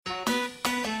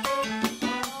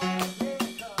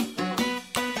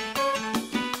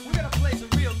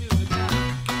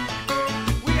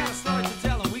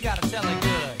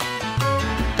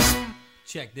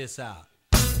this out.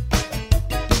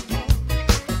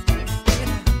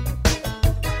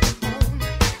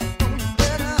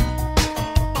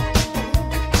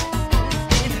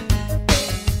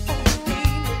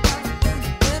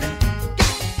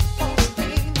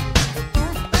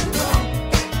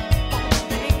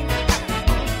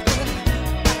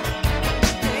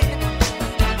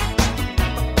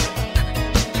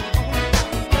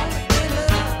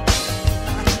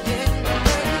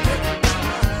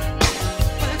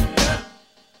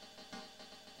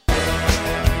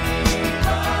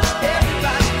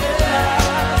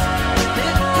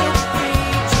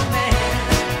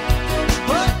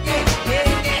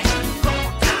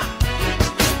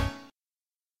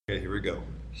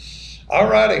 All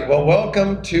righty. Well,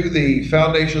 welcome to the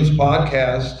Foundations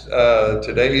podcast.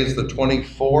 Today is the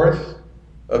 24th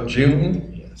of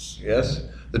June. Yes,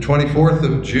 the 24th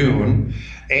of June.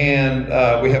 And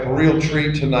we have a real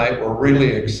treat tonight. We're really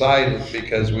excited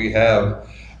because we have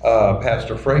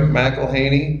Pastor Frank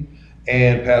McIlhaney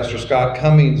and Pastor Scott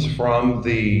Cummings from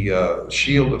the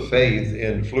Shield of Faith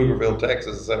in Pflugerville,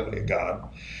 Texas, Assembly of God.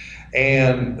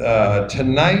 And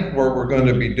tonight what we're going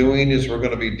to be doing is we're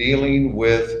going to be dealing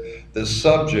with the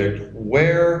subject,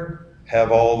 where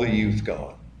have all the youth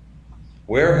gone?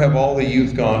 Where have all the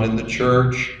youth gone in the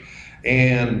church?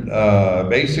 And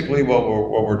basically what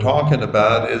we're talking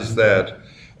about is that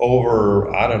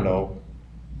over, I don't know,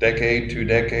 decade, 2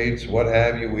 decades, what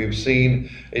have you, we've seen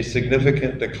a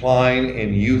significant decline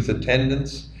in youth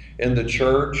attendance in the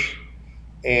church.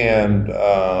 And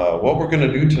what we're going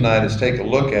to do tonight is take a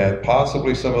look at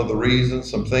possibly some of the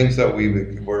reasons, some things that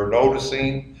we're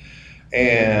noticing.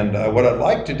 And what I'd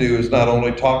like to do is not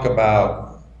only talk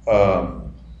about, what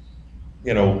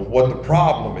the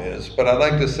problem is, but I'd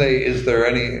like to say, is there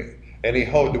any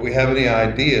hope? Do we have any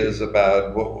ideas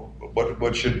about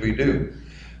what should we do?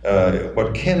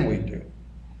 What can we do?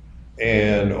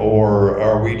 Or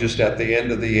are we just at the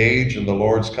end of the age and the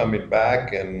Lord's coming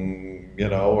back and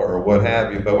or what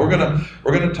have you? But we're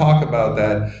gonna talk about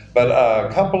that. But a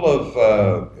couple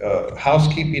of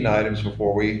housekeeping items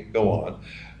before we go on.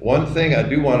 One thing I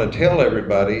do want to tell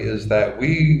everybody is that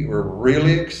we were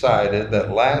really excited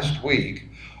that last week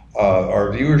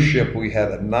our viewership, we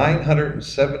had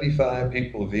 975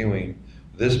 people viewing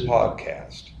this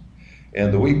podcast.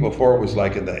 And the week before was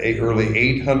like in the early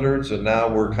 800s, and now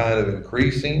we're kind of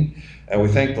increasing. And we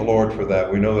thank the Lord for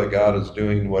that. We know that God is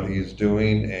doing what He's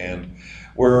doing, and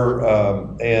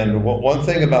one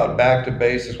thing about Back to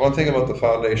Basics, one thing about the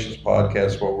Foundations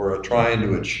podcast, what we're trying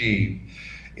to achieve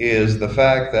is the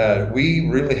fact that we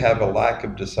really have a lack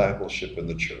of discipleship in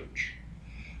the church.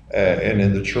 And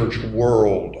in the church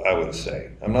world, I would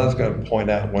say. I'm not going to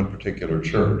point out one particular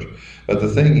church, but the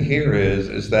thing here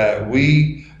is that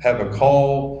we have a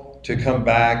call to come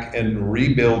back and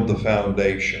rebuild the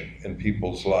foundation in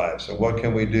people's lives. So what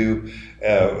can we do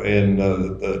in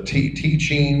the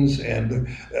teachings? And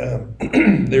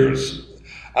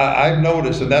I've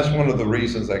noticed, and that's one of the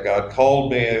reasons that God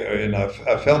called me, and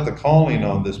I felt the calling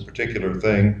on this particular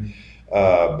thing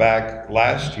back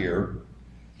last year,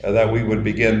 that we would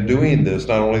begin doing this,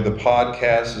 not only the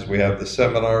podcasts, as we have the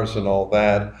seminars and all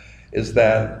that, is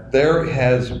that there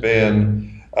has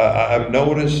been, I've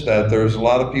noticed that there's a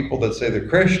lot of people that say they're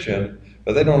Christian,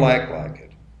 but they don't act like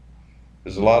it.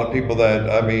 There's a lot of people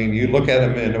that, you look at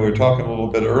them, and we were talking a little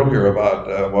bit earlier about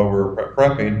while we were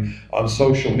prepping on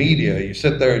social media. You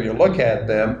sit there and you look at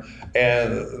them,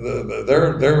 and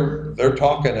they're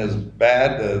talking as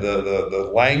bad,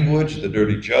 the language, the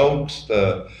dirty jokes,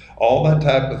 all that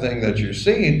type of thing that you're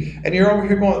seeing, and you're over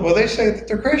here going, well, they say that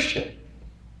they're Christian.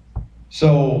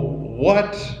 So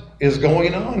what is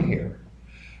going on here?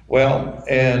 Well,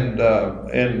 and no,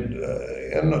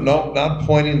 not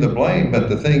pointing the blame, but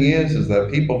the thing is that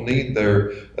people need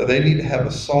they need to have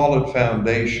a solid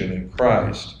foundation in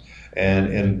Christ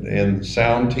and in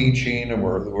sound teaching, and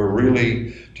we're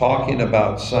really talking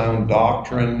about sound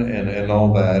doctrine and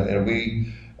all that, and we.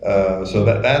 So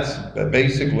that's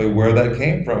basically where that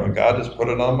came from, and God has put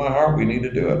it on my heart. We need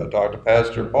to do it. I talked to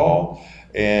Pastor Paul,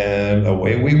 and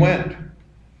away we went.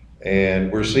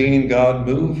 And we're seeing God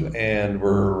move, and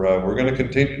we're going to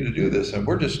continue to do this, and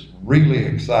we're just really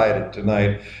excited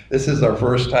tonight. This is our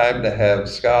first time to have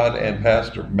Scott and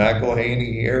Pastor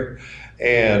McIlhaney here,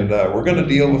 and we're going to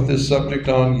deal with this subject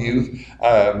on youth.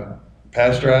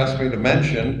 Pastor asked me to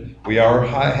mention, we are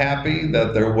happy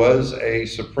that there was a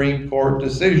Supreme Court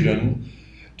decision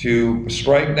to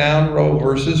strike down Roe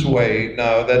versus Wade.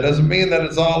 Now, that doesn't mean that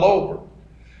it's all over.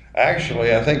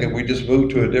 Actually, I think that we just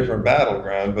moved to a different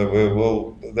battleground, but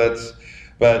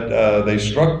they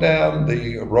struck down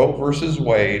the Roe versus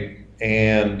Wade,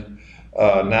 and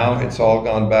Now it's all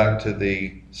gone back to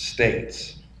the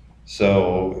states.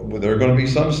 So there are going to be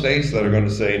some states that are going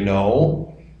to say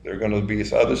no. There are going to be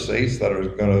other states that are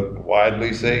going to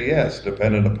widely say yes,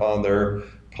 depending upon their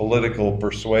political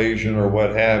persuasion or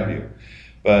what have you.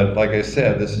 But like I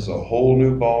said, this is a whole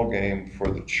new ball game for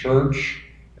the church,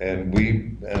 and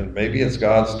maybe it's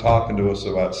God's talking to us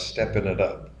about stepping it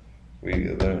up.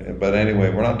 But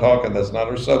anyway, we're not talking, that's not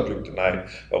our subject tonight,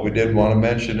 but we did want to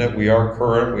mention it. We are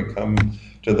current. We come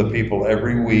to the people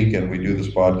every week, and we do this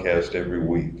podcast every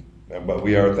week. But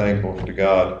we are thankful to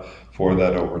God for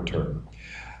that overturn.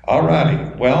 All righty.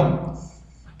 Well,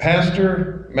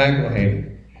 Pastor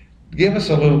McIlhaney, give us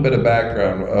a little bit of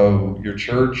background of your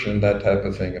church and that type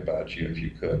of thing about you, if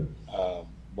you could.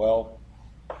 Well,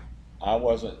 I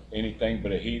wasn't anything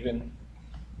but a heathen,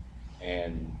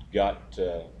 and got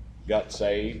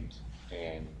saved,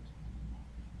 and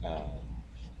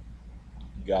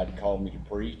God called me to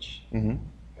preach. Mm-hmm.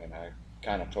 And I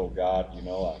kind of told God,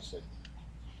 I said,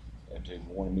 that He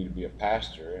wanted me to be a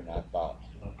pastor, and I thought,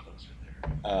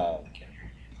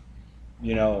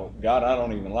 God, I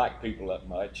don't even like people that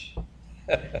much.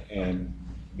 And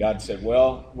God said,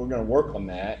 well, we're going to work on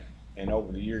that. And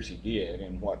over the years He did.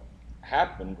 And what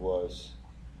happened was,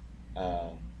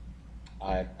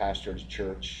 I pastored a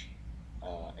church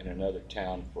in another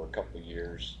town for a couple of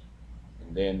years.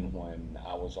 And then when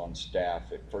I was on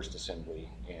staff at First Assembly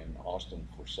in Austin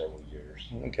for several years.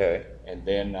 Okay. And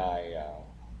then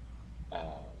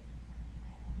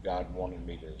God wanted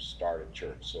me to start a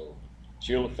church. So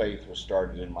Shield of Faith was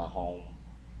started in my home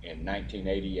in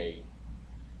 1988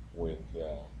 with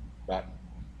about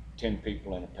 10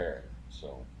 people in a parrot.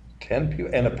 So 10 people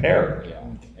and a parrot. Yeah.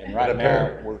 And right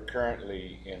now we're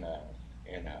currently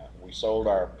we sold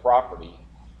our property,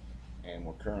 and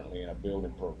we're currently in a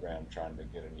building program trying to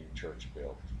get a new church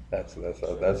built. That's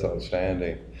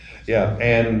outstanding. Yeah,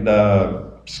 and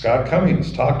Scott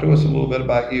Cummings, talk to us a little bit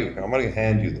about you. I'm going to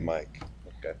hand you the mic.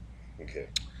 Okay.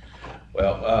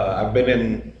 Well, I've been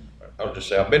in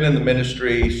the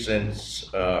ministry since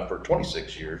for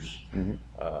 26 years. Mm-hmm.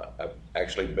 I've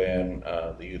actually been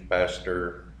the youth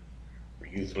pastor,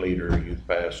 youth leader, youth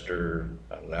pastor,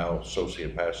 now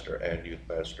associate pastor and youth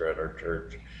pastor at our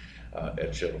church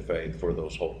at Shield of Faith for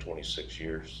those whole 26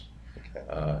 years. Okay.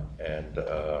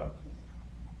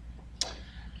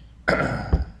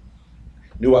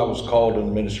 Knew I was called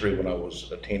in ministry when I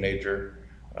was a teenager.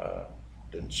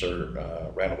 Didn't serve,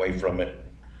 ran away from it.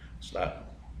 It's not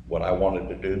what I wanted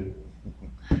to do.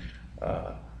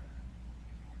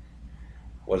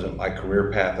 Wasn't my career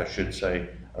path, I should say,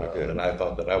 that I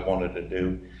thought that I wanted to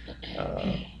do.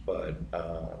 But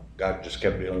God just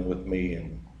kept dealing with me,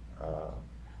 and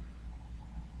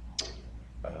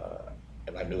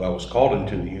I knew I was called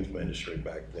into the youth ministry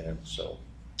back then. So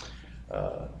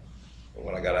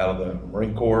when I got out of the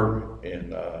Marine Corps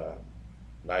in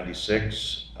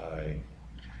 96, I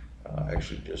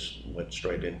actually just went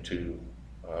straight into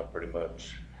pretty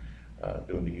much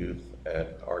doing the youth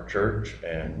at our church,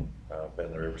 and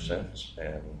been there ever since,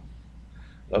 and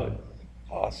love it.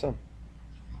 Awesome,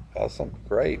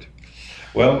 great.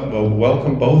 Well,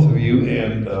 welcome both of you.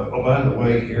 And by the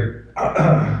way, here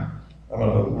I'm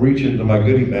going to reach into my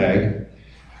goodie bag.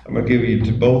 I'm going to give you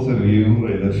to both of you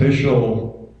an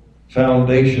official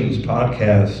Foundations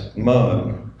podcast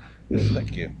mug.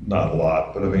 Thank you. Not a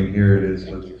lot, but I mean, here it is.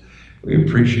 We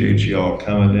appreciate you all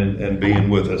coming in and being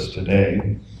with us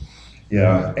today.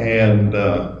 Yeah, and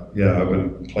I've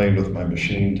been playing with my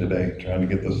machine today, trying to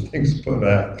get those things put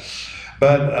out.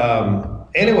 But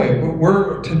anyway,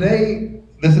 we're today.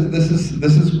 This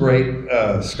is great.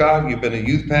 Scott, you've been a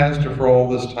youth pastor for all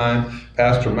this time.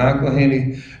 Pastor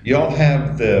McIlhaney, y'all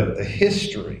have the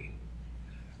history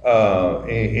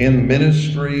in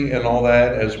ministry and all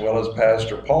that, as well as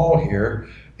Pastor Paul here.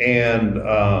 And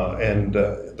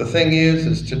the thing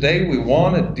is today we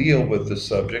want to deal with the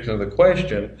subject of the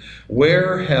question,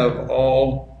 where have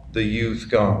all the youth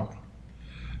gone?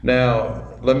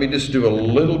 Now, let me just do a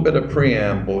little bit of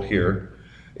preamble here,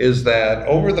 is that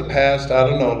over the past, I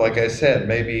don't know, like I said,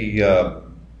 maybe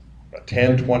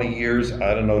 10, 20 years,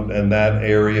 I don't know, in that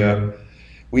area,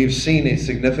 we've seen a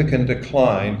significant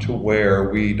decline to where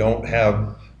we don't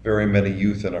have very many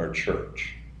youth in our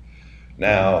church.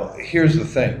 Now, here's the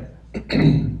thing.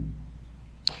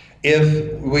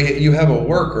 If you have a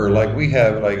worker like we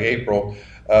have, like April,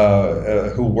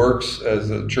 who works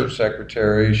as a church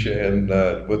secretary and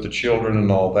with the children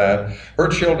and all that, her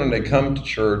children, they come to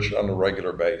church on a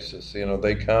regular basis. You know,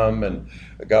 they come, and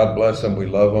God bless them, we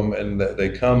love them, and they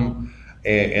come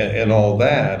and all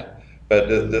that. But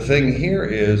the thing here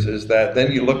is that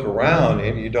then you look around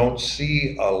and you don't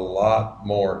see a lot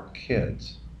more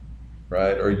kids,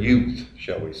 right? Or youth,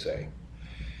 shall we say.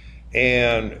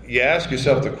 And you ask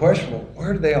yourself the question, well,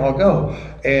 where do they all go?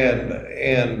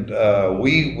 And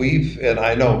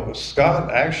I know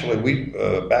Scott, actually,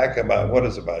 back about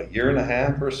a year and a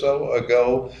half or so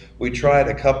ago, we tried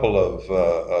a couple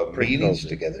of meetings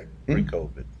together.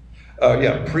 Pre-COVID.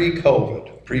 Yeah,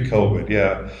 pre-COVID,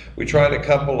 yeah. We tried a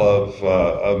couple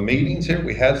of meetings here.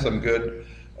 We had some good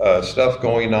stuff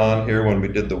going on here when we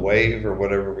did the wave or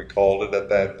whatever we called it at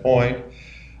that point.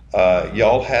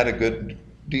 Y'all had a good,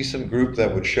 decent group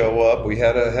that would show up. We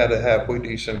had a halfway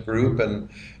decent group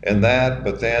and that,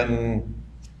 but then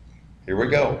here we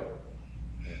go.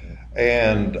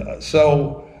 And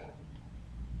so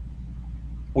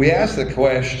we asked the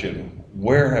question,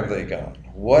 where have they gone?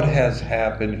 What has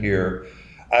happened here?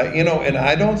 And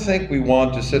I don't think we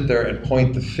want to sit there and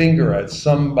point the finger at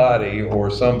somebody or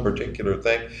some particular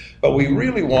thing, but we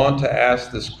really want to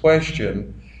ask this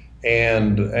question,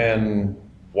 and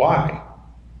why?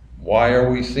 Why are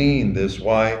we seeing this?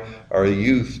 Why are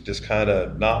youth just kind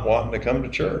of not wanting to come to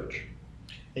church?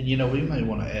 And we may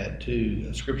want to add too,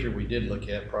 a scripture we did look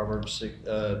at, Proverbs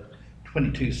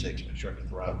 22:6, make sure I get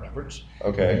the right reference.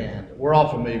 Okay. And we're all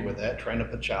familiar with that. Train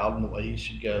up a child in the way he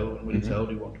should go, and when he's Mhm. old,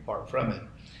 he won't depart from it.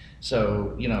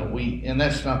 So, and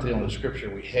that's not the only scripture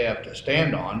we have to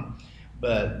stand on,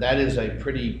 but that is a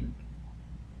pretty,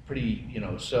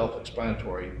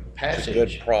 self-explanatory It's a passage.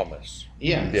 good promise.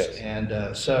 Yes. Yes.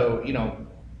 And so,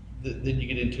 then you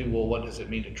get into, well, what does it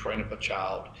mean to train up a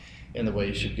child in the way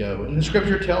he should go? And the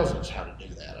scripture tells us how to do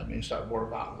that. I mean, it's not, we're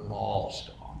not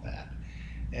lost on that.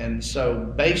 And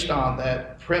so based on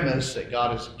that premise that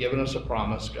God has given us a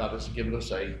promise, God has given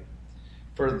us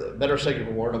for the better sake of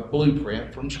a word, a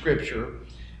blueprint from scripture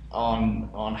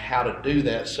on how to do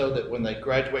that, so that when they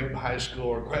graduate from high school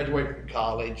or graduate from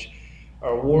college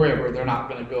or wherever, they're not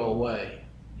going to go away.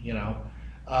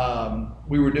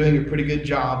 We were doing a pretty good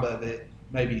job of it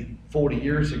maybe 40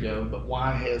 years ago, but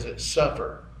why has it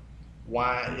suffered?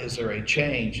 Why is there a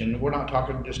change? And we're not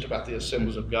talking just about the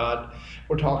Assemblies of God.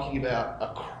 We're talking about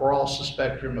across the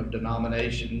spectrum of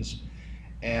denominations.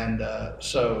 And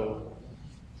so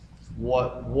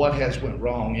what has went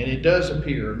wrong? And it does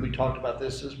appear, and we talked about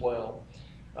this as well,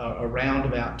 around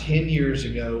about 10 years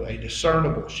ago, a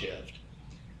discernible shift.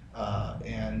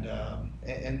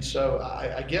 And so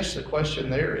I guess the question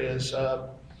there is,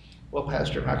 well,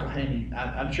 Pastor McIlhaney,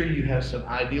 I'm sure you have some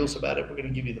ideals about it. We're going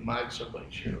to give you the mic so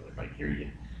everybody can hear you.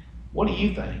 What do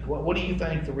you think? What do you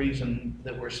think the reason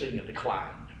that we're seeing a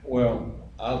decline? Well,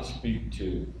 I'll speak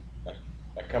to a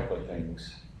couple of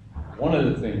things. One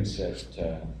of the things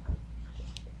that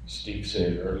Steve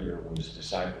said earlier was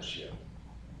discipleship.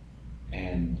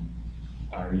 And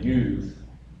our youth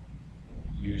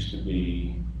used to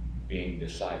be being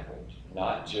discipled,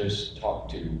 not just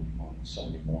talked to on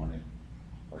Sunday morning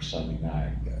or Sunday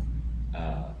night,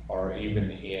 or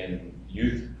even in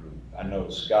youth group. I know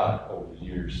Scott over the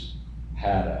years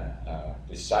had a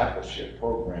discipleship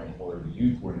program where the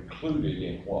youth were included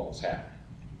in what was happening.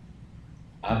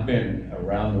 I've been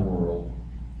around the world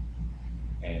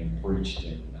and preached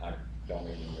in, I don't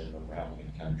even remember how many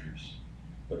countries,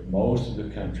 but most of the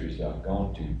countries that I've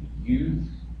gone to, the youth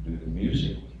do the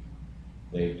music,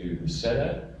 they do the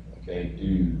setup, they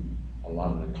do a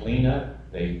lot of the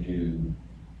cleanup, they do,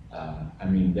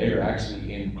 they're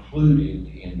actually included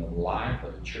in the life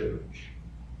of the church.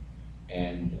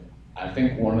 And I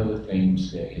think one of the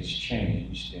things that has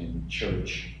changed in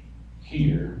church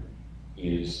here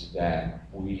is that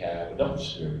we have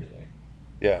adults to everything.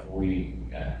 Yeah. We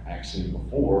actually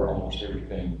before almost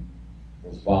everything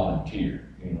was volunteer.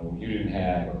 You didn't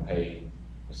have a paid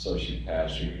associate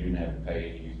pastor, you didn't have a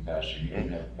paid youth pastor, you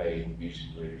didn't have a paid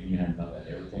music leader, you didn't have none of that.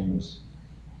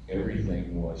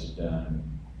 Everything was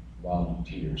done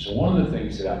volunteer. So one of the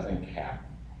things that I think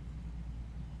happened,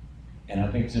 and I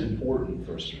think it's important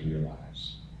for us to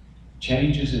realize,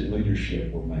 changes in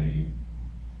leadership were made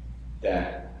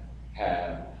that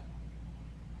have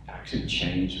actually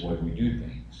changed the way we do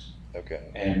things.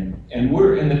 Okay. And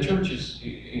the church is,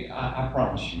 I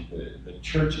promise you, the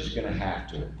church is going to have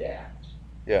to adapt.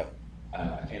 Yeah.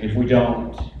 And if we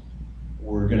don't,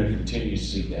 we're going to continue to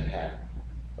see that happen.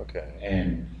 Okay.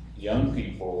 And young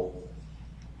people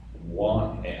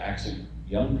want to have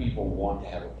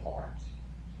a part.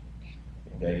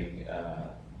 They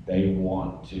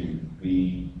want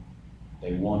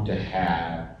to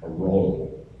have a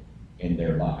role in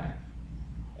their life.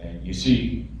 And you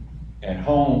see, at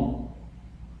home,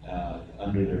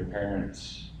 under their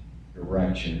parents'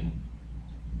 direction,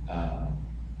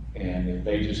 And if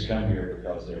they just come here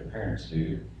because their parents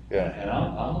do, Yeah. and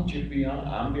I want you to be on,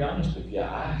 I'll be honest with you,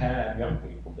 I have young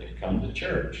people that come to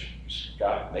church.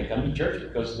 They come to church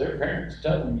because their parents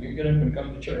tell them you get up and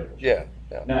come to church. Yeah.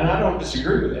 Yeah. Now, and I don't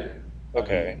disagree with that.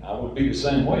 Okay. I would be the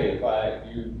same way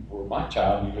if you were my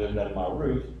child and you lived under my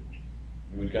roof,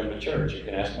 you would come to church. You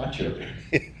can ask my children.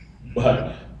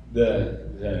 But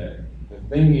the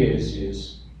thing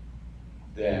is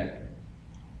that,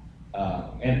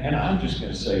 and I'm just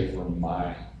going to say from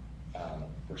my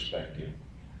perspective,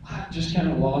 I've just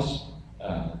kind of lost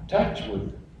touch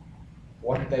with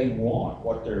what they want,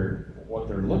 what they're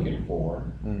looking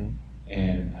for. Mm-hmm.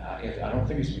 And I don't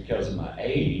think it's because of my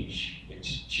age.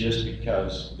 It's just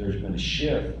because there's been a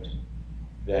shift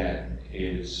that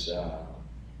is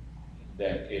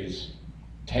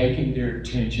taking their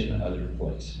attention other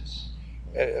places.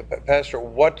 Pastor,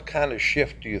 what kind of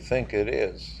shift do you think it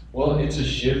is? Well, it's a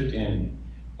shift in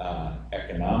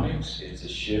economics. It's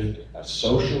a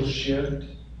social shift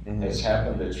that's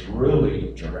happened. That's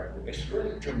really direct. It's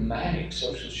really dramatic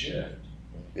social shift.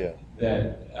 Yeah.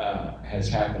 That has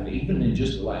happened even in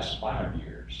just the last 5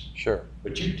 years. Sure.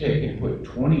 But you take and put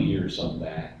 20 years on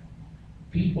that,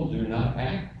 people do not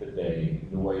act the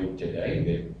way today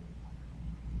that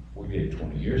we did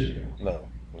 20 years ago.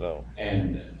 No.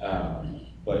 And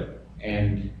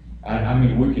I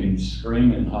mean, we can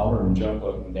scream and holler and jump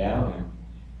up and down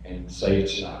and say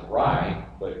it's not right,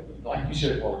 but like you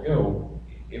said a while ago,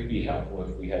 it'd be helpful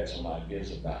if we had some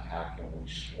ideas about how can we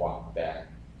swap that,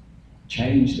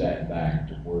 change that back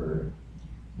to where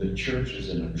the church is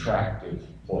an attractive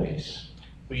place.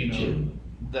 Well, you know,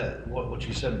 that what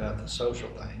you said about the social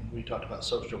thing, we talked about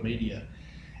social media,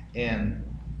 and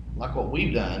like what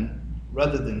we've done,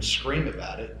 rather than scream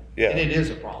about it, and it is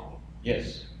a problem.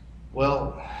 Yes.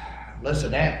 Well, let's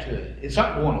adapt to it. It's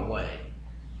not going away.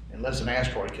 Unless an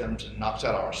asteroid comes and knocks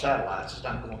out our satellites, it's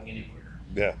not going anywhere.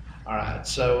 Yeah. All right,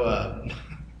 so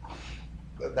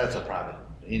that's a private,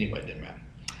 anyway, it didn't matter.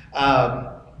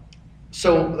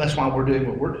 So that's why we're doing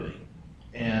what we're doing.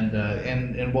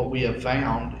 And what we have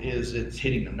found is it's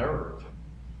hitting a nerve.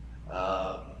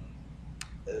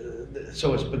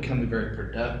 So it's becoming very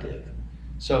productive.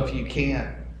 So if you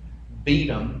can't beat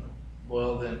them,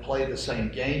 well, then play the same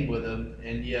game with them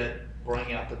and yet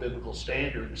bring out the biblical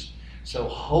standards. So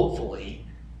hopefully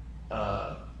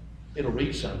it'll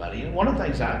reach somebody. And one of the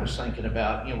things I was thinking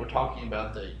about, we're talking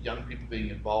about the young people being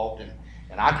involved, and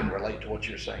I can relate to what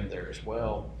you're saying there as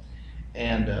well.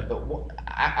 And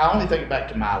I only think back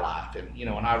to my life, and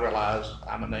and I realize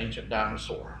I'm an ancient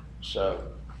dinosaur. So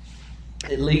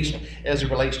at least as it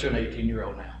relates to an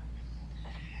 18-year-old now.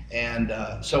 And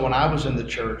so when I was in the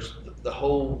church, the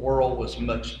whole world was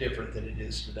much different than it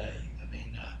is today. I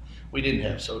mean, we didn't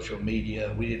have social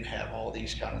media. We didn't have all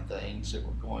these kind of things that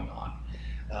were going on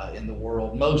in the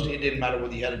world. It didn't matter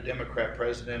whether you had a Democrat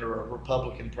president or a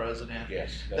Republican president.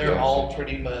 Yes. They're all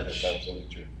pretty much, That's absolutely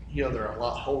true. they're a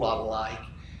whole lot alike.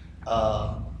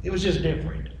 It was just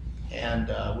different. And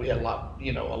we had a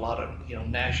lot of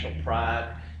national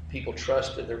pride. People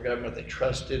trusted their government. They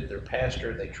trusted their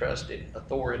pastor. They trusted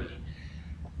authority.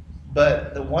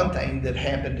 But the one thing that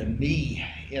happened to me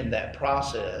in that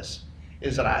process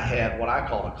is that I had what I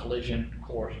call a collision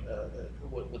course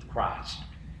with Christ.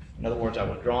 In other words, I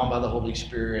was drawn by the Holy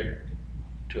Spirit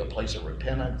to a place of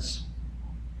repentance,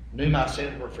 knew my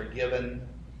sins were forgiven,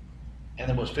 and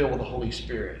then was filled with the Holy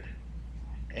Spirit.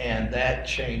 And that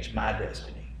changed my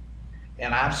destiny.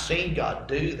 And I've seen God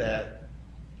do that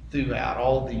throughout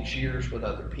all these years with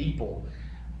other people.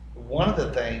 One of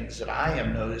the things that I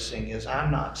am noticing is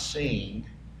I'm not seeing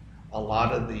a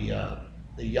lot of the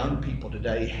young people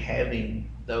today having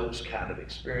those kind of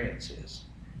experiences.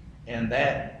 And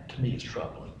that, to me, is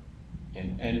troubling.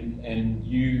 And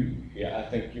I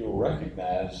think you'll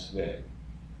recognize that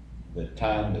the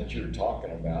time that you're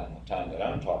talking about and the time that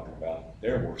I'm talking about,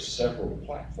 there were several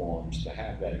platforms to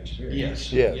have that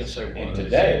experience. Yes, there was. And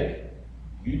today,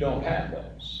 you don't have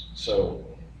those. So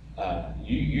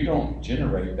you don't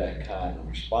generate that kind of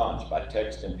response by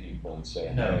texting people and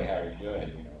saying, No. hey, how are you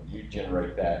doing? You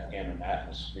generate that in an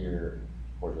atmosphere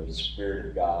where the Spirit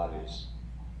of God is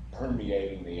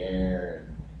permeating the air,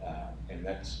 and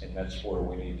that's where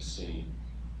we need to see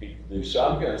people do. So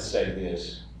I'm going to say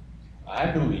this.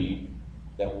 I believe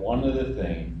that one of the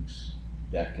things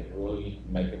that can really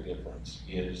make a difference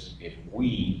is if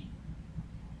we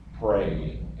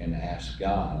pray and ask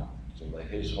God to let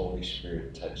His Holy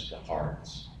Spirit touch the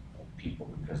hearts of people,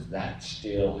 because that's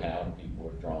still how people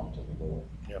are drawn to the Lord.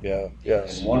 Yeah.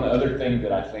 Yes. And one other thing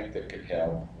that I think that could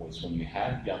help was when you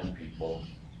have young people,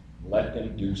 let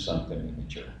them do something in the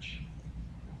church.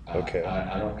 Okay.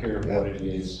 I don't care what it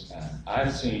is.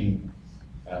 I've seen,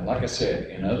 like I said,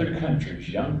 in other countries,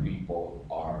 young people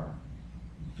are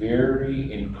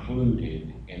very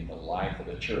included in the life of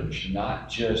the church, not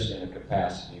just in a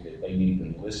capacity that they need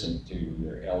to listen to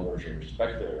their elders or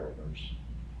respect their elders,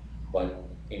 but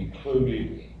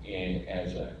included in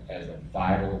as a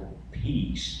vital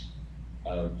piece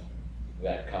of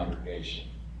that congregation.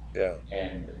 Yeah.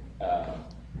 And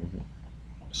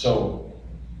so,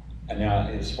 and now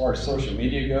as far as social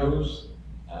media goes,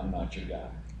 I'm not your guy.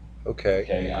 Okay.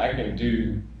 Okay, I can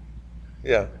do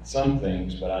Yeah. some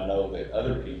things, but I know that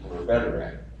other people are better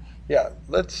at it. Yeah.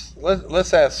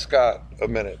 Let's ask Scott a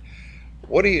minute.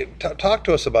 What do you talk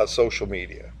to us about social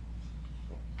media?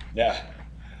 Yeah.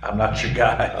 I'm not your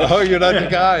guy. Oh, you're not the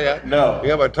guy. Yeah. No.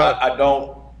 Yeah, but talk. I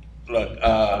don't, look,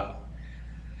 I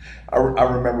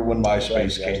remember when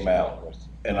MySpace came out,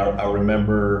 and I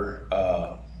remember,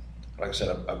 like I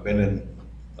said, I've been in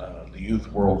the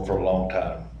youth world for a long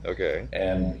time, Okay.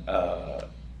 and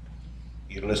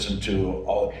you listen to,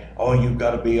 oh, you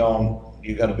got to be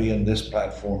in this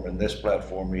platform and this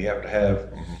platform. You have to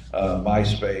have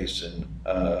MySpace and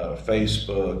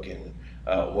Facebook and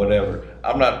whatever.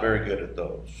 I'm not very good at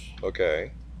those.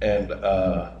 Okay. And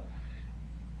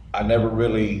I never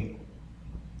really,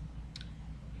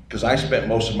 because I spent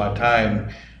most of my time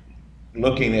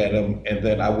looking at them, and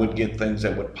then I would get things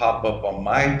that would pop up on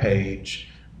my page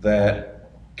that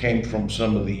came from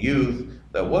some of the youth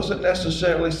that wasn't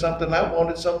necessarily something I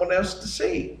wanted someone else to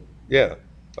see. Yeah.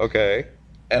 Okay.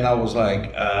 And I was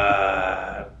like,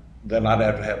 then I'd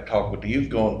have to have a talk with the youth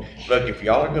going, look, if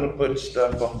y'all are going to put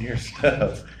stuff on your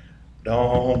stuff,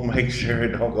 don't make sure it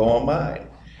don't go on mine.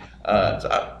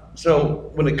 So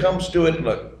when it comes to it,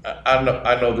 look, I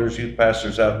know there's youth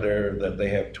pastors out there that they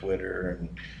have Twitter and,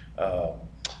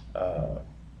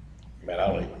 man, I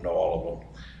don't even know all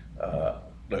of them.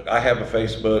 Look, I have a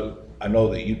Facebook. I know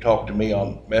that you talk to me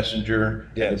on Messenger.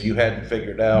 Yes. And if you hadn't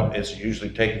figured out, it's usually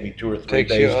taking me 2 or 3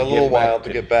 Takes days you to a little get back while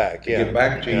to get back. Yeah. to get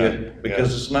back to Yeah. you,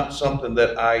 because it's not something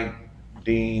that I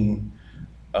deem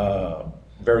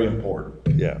very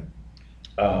important. Yeah.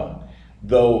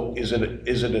 Though, is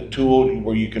it a tool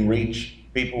where you can reach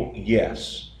people?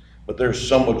 Yes, but there's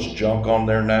so much junk on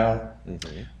there now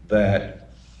that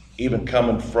even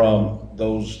coming from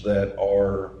those that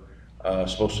are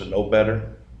supposed to know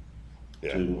better,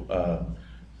 to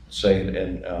say it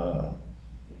in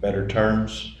better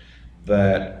terms,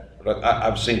 that look,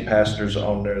 I've seen pastors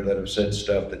on there that have said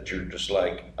stuff that you're just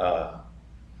like,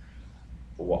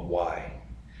 why?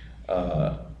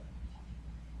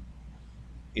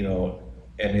 You know,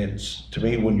 and it's, to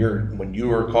me, when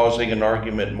you are causing an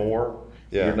argument more,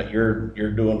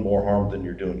 you're doing more harm than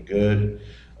you're doing good.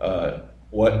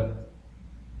 What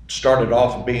started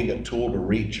off being a tool to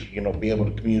reach, be able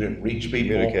to communicate and reach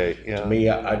people. To me,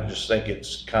 I just think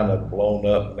it's kind of blown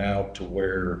up now to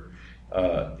where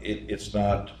it's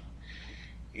not.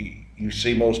 You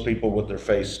see most people with their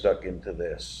face stuck into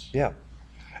this. Yeah,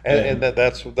 and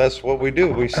that's what we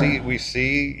do. We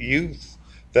see youth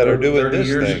that are doing 30 this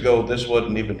years thing. ago, this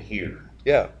wasn't even here.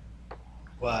 Yeah.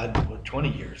 Well, 20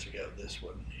 years ago, this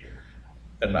wasn't here.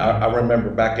 And I remember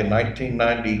back in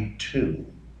 1992,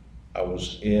 I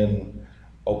was in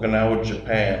Okinawa,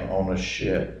 Japan on a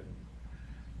ship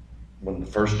when the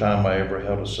first time I ever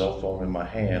held a cell phone in my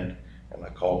hand, and I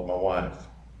called my wife.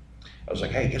 I was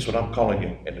like, hey, guess what I'm calling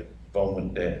you? And the phone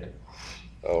went dead.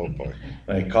 Oh boy.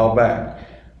 And he called back.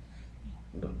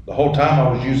 The whole time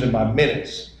I was using my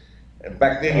minutes. And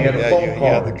back then you had a phone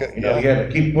call. You had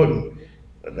to keep putting,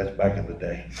 that's back in the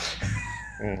day.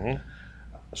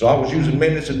 So I was using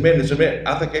minutes and minutes and minutes.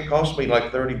 I think it cost me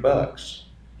like $30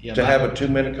 to have a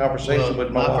 2-minute conversation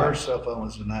with my wife. My first cell phone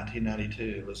was in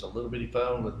 1992. It was a little bitty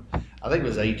phone with, I think it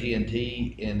was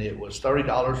AT&T, and it was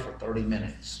 $30 for 30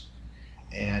 minutes.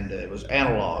 And it was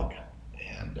analog.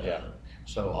 And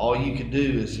so all you could do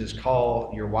is just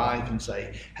call your wife and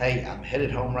say, hey, I'm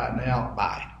headed home right now,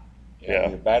 bye. Yeah,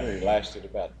 the battery lasted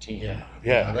about 10.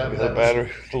 Yeah, that the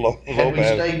battery, low had we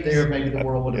battery. stayed there, maybe the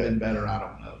world would have been better. I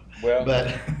don't know. Well,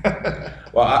 But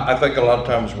well, I think a lot of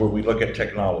times where we look at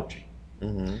technology,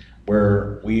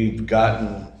 where we've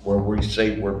gotten where we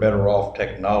say we're better off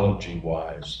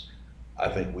technology-wise, I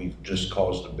think we've just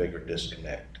caused a bigger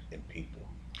disconnect in people.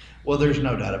 well, there's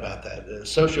no doubt about that.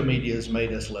 Social media has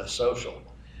made us less social.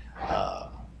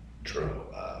 True.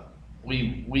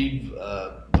 We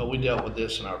dealt with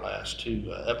this in our last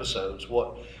 2 episodes.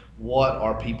 What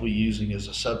are people using as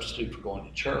a substitute for going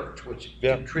to church, which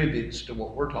contributes to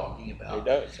what we're talking about it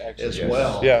does, actually, as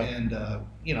well. Yeah. And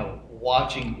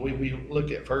watching. We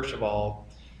looked at, first of all,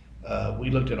 we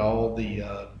looked at all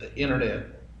the internet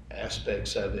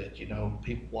aspects of it.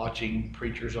 People watching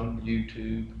preachers on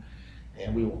YouTube,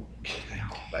 and we will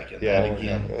back in that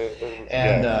again.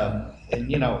 And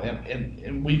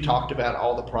we talked about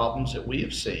all the problems that we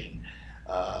have seen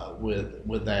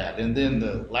with that. And then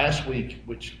the last week,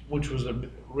 which was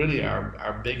really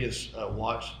our biggest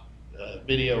watch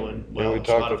video and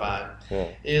Spotify,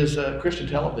 is Christian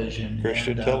television.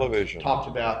 Television talked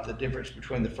about the difference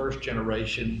between the first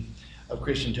generation of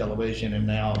Christian television and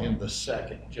now in the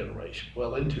second generation.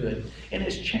 Well, into it, and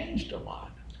it's changed a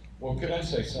lot. Well, could I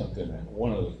say something?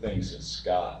 One of the things that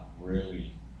Scott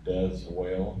really does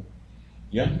well,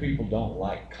 young people don't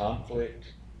like conflict,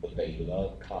 but they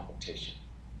love competition.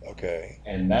 Okay.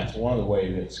 And that's one of the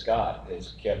ways that Scott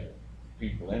has kept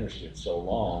people interested so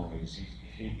long is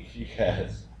he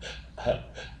has,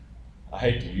 I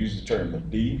hate to use the term, a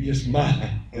devious mind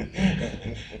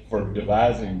for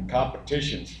devising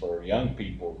competitions for young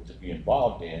people to be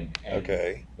involved in. And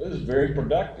okay. This is very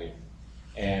productive.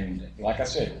 And like I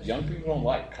said, young people don't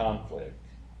like conflict.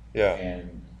 Yeah.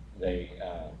 And they,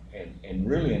 and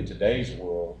really in today's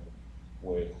world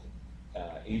with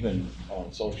even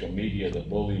on social media, the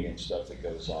bullying and stuff that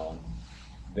goes on,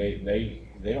 they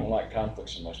don't like conflict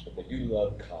so much, but they do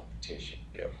love competition.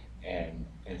 Yep. And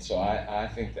so I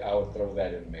think that I would throw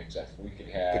that in the mix. If we could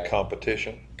have the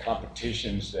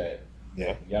competitions that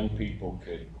young people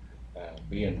could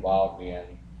be involved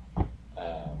in,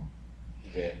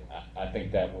 that I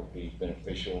think that would be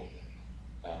beneficial.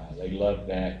 They love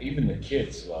that. Even the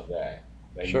kids love that.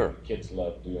 Sure. Kids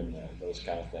love doing those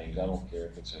kind of things. I don't care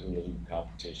if it's a hula hoop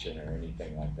competition or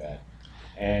anything like that.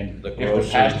 And if the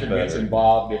pastor gets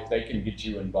involved, if they can get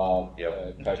you involved,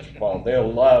 Pastor Paul, they'll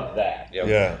love that.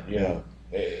 Yep. You know,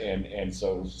 and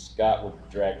so Scott would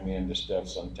drag me into stuff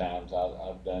sometimes.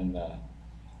 I've done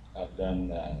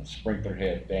sprinkler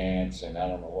head dance and I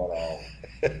don't know what all.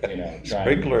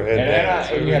 Sprinkler head dance.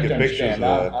 And you have to understand,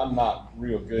 I'm not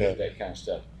real good at that kind of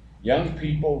stuff. Young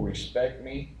people respect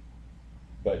me,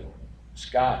 but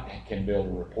Scott can build a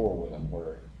rapport with them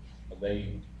where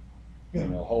they,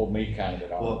 hold me kind of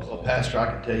at arm's Well, length. Pastor,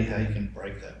 I can tell you how you can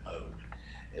break that mode.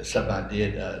 It's something I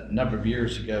did a number of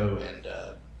years ago, and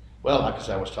like I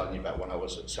said, I was talking about when I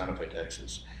was at Santa Fe,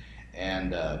 Texas,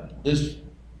 and this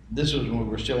was when we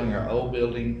were still in our old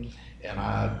building, and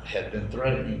I had been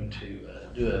threatening to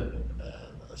do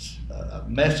a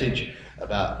message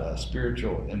about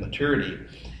spiritual immaturity,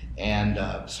 and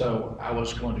so I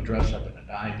was going to dress up in a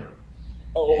diaper.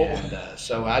 And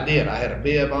so I did. I had a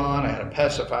bib on, I had a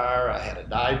pacifier, I had a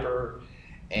diaper,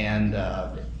 and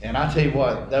I tell you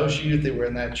what, those youth that were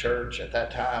in that church at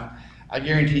that time, I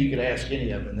guarantee you could ask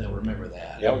any of them, they'll remember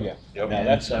that. Yep. Now,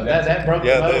 That's that broke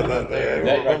the mode right there.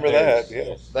 They remember that.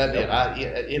 Yes. That did.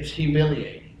 It's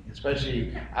humiliating,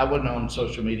 especially I wasn't on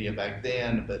social media back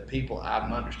then, but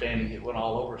I'm understanding it went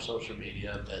all over social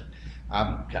media, but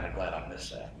I'm kind of glad I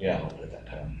missed that at that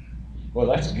time. Well,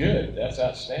 that's good. That's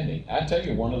outstanding. I tell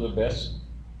you, one of the best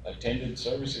attended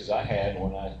services I had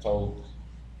when I told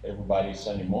everybody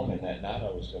Sunday morning that night I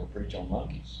was going to preach on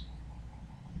monkeys.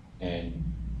 And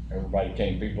everybody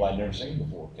came, people I'd never seen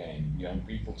before came, young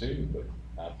people too, but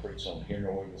I preached on hear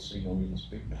no evil, see no evil,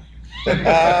 speak no evil.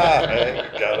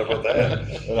 Got about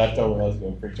that. But I told them I was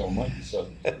going to preach on monkeys. So,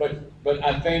 but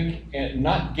I think, and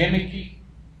not gimmicky,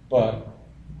 but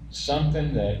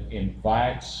something that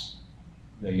invites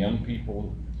the young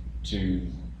people to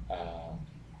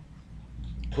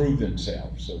prove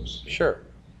themselves, so to speak. Sure.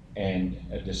 And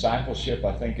discipleship,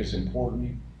 I think, is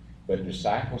important, but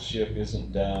discipleship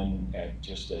isn't done at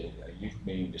just a youth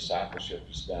meeting. Discipleship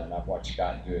is done. I've watched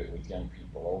Scott do it with young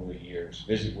people over the years,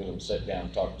 visit with them, sit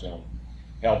down, talk to them,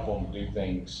 help them do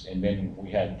things. And then we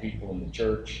have people in the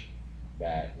church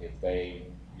that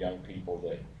young people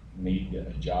that need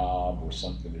a job or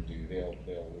something to do, they'll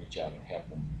reach out and help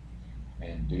them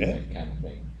and do that kind of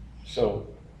thing. So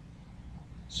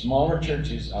smaller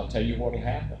churches, I'll tell you what will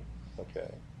happen.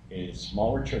 Okay. Is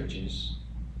smaller churches,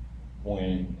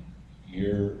 when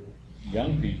your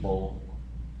young people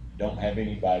don't have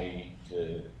anybody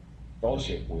to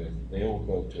fellowship with, they will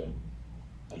go to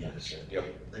another church.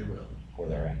 Yep, they will. Where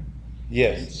they're at.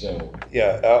 Yes. And so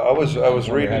I was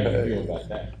reading. How you feel about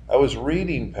that? I was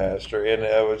reading, Pastor, and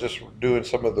I was just doing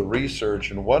some of the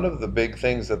research, and one of the big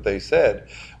things that they said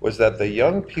was that the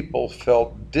young people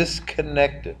felt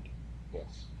disconnected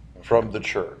Yes. from the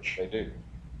church. They do.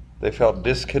 They felt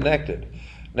disconnected.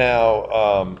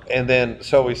 Now, and then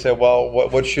so we said, well,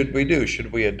 what should we do?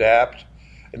 Should we adapt?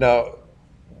 Now,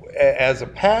 as a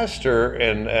pastor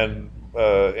and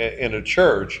in a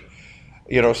church,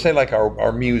 say like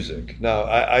our music. Now,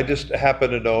 I just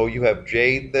happen to know you have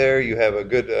Jade there, you have a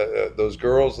good, those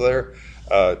girls there.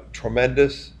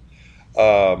 tremendous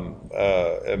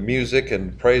music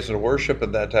and praise and worship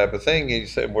and that type of thing. And you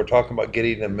said we're talking about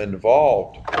getting them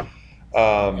involved.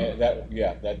 And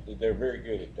they're very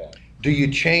good at that. Do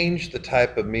you change the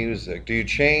type of music? Do you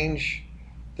change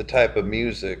the type of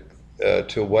music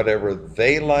to whatever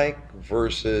they like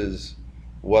versus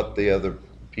what the other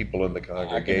people in the I can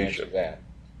congregation? answer that.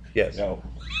 Yes. No.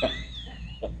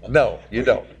 No, you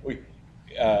don't.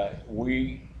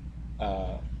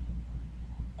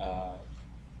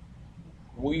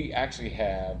 We actually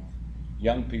have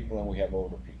young people and we have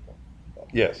older people.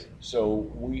 Yes. So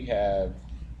we have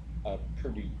a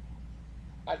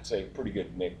I'd say pretty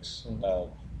good mix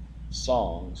of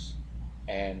songs.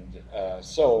 And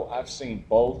so I've seen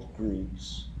both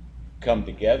groups come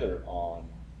together on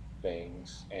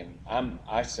things. And I'm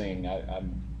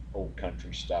old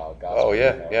country style gospel. Oh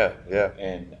yeah, you know, yeah.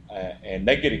 And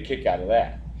they get a kick out of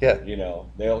that. Yeah. You know,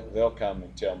 they'll come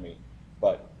and tell me.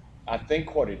 But I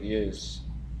think what it is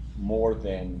more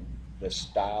than the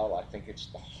style, I think it's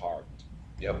the heart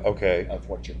Okay. of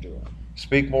what you're doing.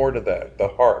 Speak more to that. The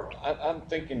heart. I'm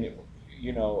thinking,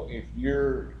 you know, if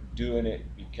you're doing it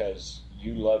because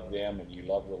you love them and you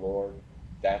love the Lord,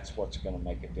 that's what's going to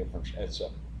make a difference.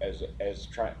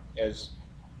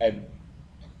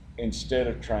 Instead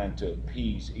of trying to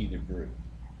appease either group.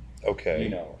 Okay. You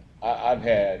know, I've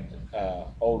had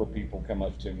older people come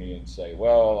up to me and say,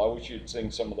 "Well, I wish you'd sing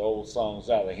some of the old songs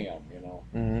out of the hymn." You know.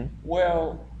 Mm-hmm.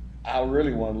 Well, I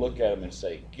really want to look at them and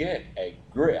say, "Get a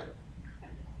grip,"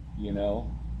 you know,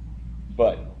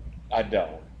 but I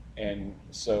don't. And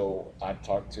so I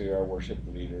talk to our worship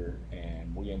leader,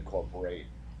 and we incorporate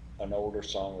an older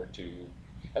song or two.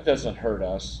 That doesn't hurt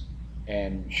us,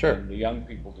 and, Sure. and the young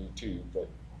people do too. But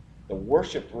the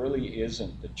worship really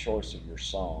isn't the choice of your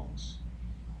songs.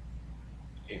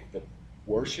 If the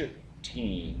worship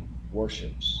team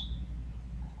worships,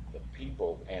 the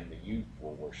people and the youth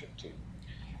will worship too.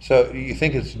 So you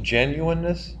think it's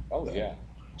genuineness? Oh yeah,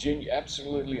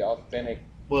 absolutely authentic.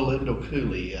 Well, Lyndall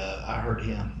Cooley, I heard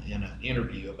him in an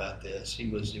interview about this. He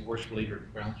was the worship leader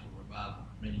at Brownsville Revival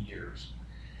for many years.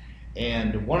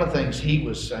 And one of the things he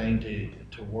was saying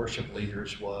to worship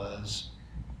leaders was,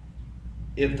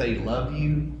 if they love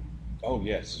you, Oh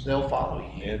yes, they'll follow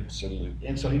you. absolutely.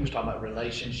 And so he was talking about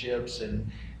relationships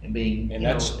and being, And you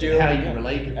know, that's still- how you yeah,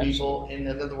 relate to absolutely. people. And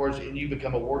in other words, and you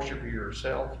become a worshiper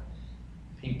yourself,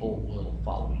 people will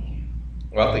follow you.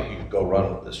 Well, I think you could go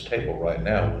around at this table right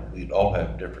now, and we'd all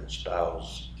have different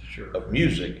styles Sure. of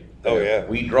music Oh, that yeah.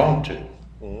 we drawn to.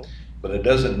 Mhm. But it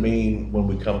doesn't mean when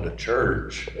we come to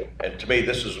church, and to me,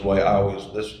 this is the way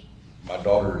my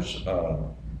daughter's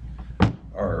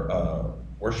our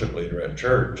worship leader at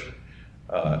church,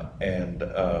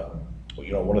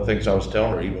 you know, one of the things I was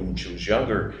telling her, even when she was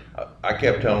younger, I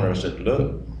kept telling her, I said,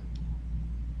 look,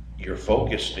 your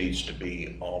focus needs to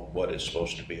be on what it's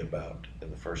supposed to be about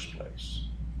in the first place.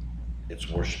 It's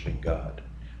worshiping God.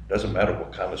 Doesn't matter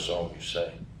what kind of song you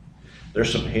sing.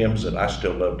 There's some hymns that I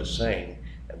still love to sing,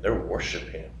 and they're worship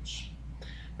hymns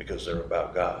because they're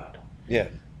about God. Yeah.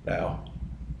 Now,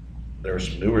 there are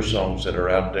some newer songs that are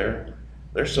out there.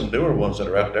 There's some newer ones that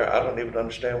are out there. I don't even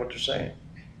understand what they're saying.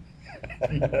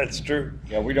 That's true.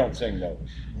 Yeah, we don't sing those.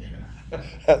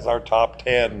 That's our top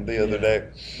 10 the other day.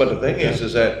 But the thing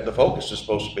is that the focus is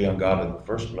supposed to be on God in the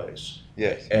first place.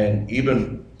 Yes. And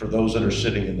even for those that are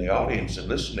sitting in the audience and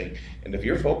listening, and if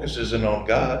your focus isn't on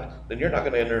God, then you're not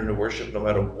going to enter into worship no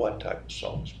matter what type of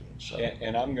song is being sung.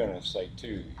 And I'm going to say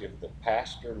too, if the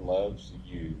pastor loves the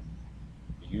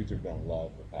youth are going to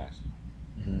love the pastor.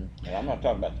 Mm-hmm. And I'm not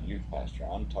talking about the youth pastor.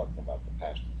 I'm talking about the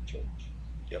pastor of the church.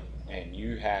 Yep. And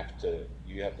you have to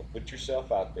put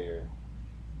yourself out there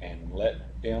and let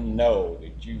them know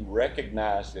that you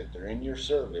recognize that they're in your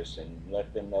service, and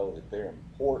let them know that they're an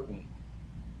important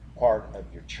part of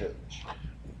your church.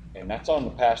 And that's on the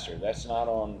pastor. That's not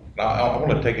on. Now, I want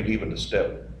to take it even a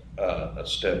step.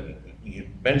 You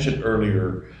mentioned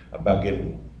earlier about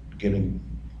getting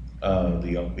the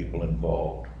young people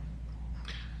involved.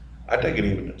 I take it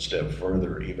even a step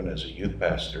further, even as a youth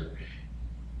pastor.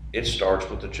 It starts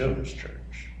with the children's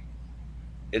church.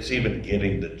 It's even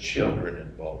getting the children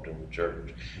involved in the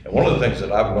church. And one of the things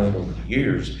that I've learned over the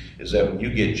years is that when you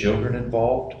get children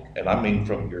involved, and I mean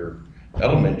from your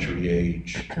elementary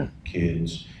age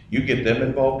kids, you get them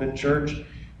involved in church,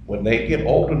 when they get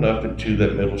old enough into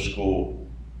that middle school,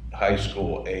 high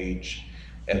school age,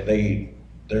 and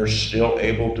they're still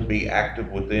able to be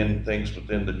active within things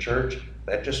within the church,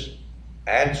 that just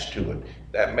adds to it.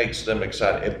 That makes them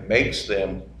excited. It makes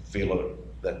them feel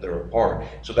that they're a part.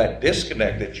 So that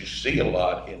disconnect that you see a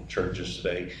lot in churches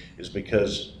today is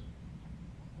because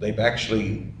they've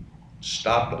actually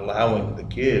stopped allowing the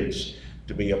kids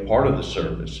to be a part of the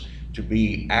service, to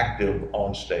be active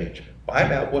on stage.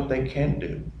 Find out what they can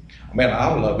do. I mean,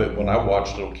 I love it when I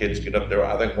watch little kids get up there.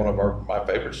 I think one of my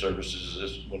favorite services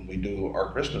is when we do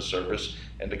our Christmas service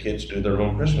and the kids do their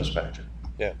little Christmas pageant.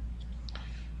 Yeah.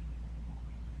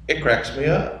 It cracks me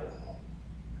up.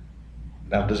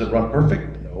 Now, does it run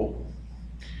perfect? No.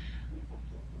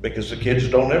 Because the kids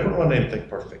don't ever run anything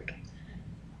perfect.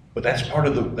 But that's part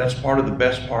of the best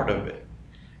part of it.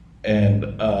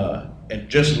 And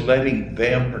just letting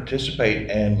them participate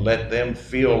and let them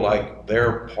feel like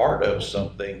they're part of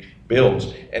something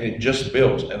builds, and it just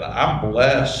builds. And I'm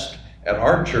blessed at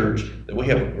our church that we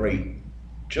have a great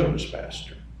children's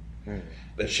pastor.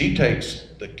 That she takes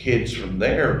the kids from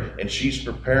there and she's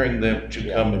preparing them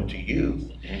to come into youth.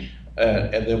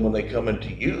 And then when they come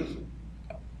into youth,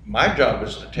 my job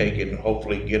is to take it and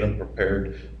hopefully get them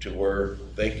prepared to where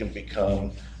they can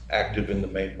become active in the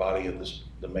main body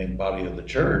of the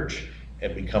church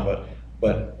and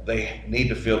but they need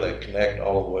to feel that connect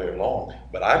all the way along.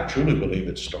 But I truly believe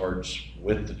it starts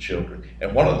with the children.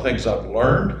 And one of the things I've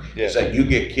learned is that you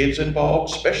get kids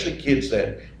involved, especially kids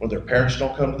that when their parents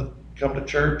don't come to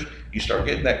church, you start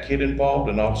getting that kid involved,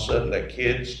 and all of a sudden that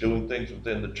kid's doing things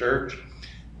within the church.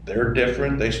 They're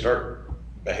different. They start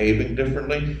behaving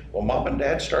differently. Well, mom and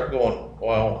dad start going,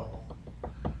 well,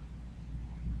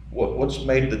 what's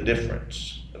made the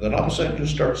difference? And then all of a sudden you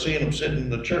start seeing them sitting in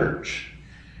the church.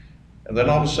 And then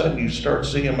all of a sudden you start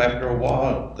seeing them after a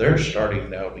while, they're starting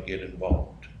now to get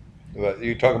involved.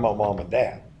 You're talking about mom and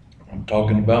dad. I'm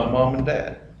talking about mom and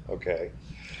dad. Okay.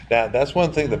 Now, that's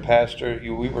one thing the pastor,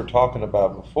 we were talking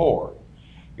about before.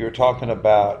 You were talking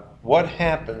about what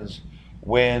happens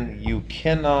when you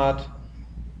cannot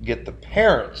get the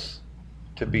parents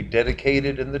to be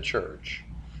dedicated in the church,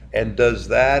 and does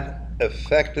that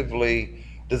effectively,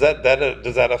 does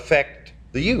that affect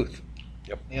the youth?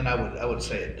 Yep. And I would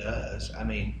say it does. I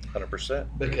mean, 100%.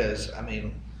 because I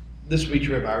mean, this would be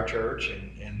true of our church,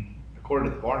 and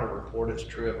according to the Barna report, it's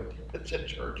true of it's in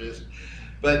churches.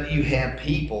 But you have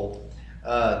people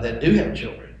that do have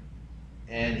children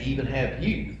and even have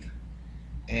youth,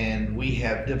 and we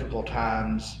have difficult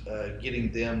times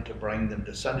getting them to bring them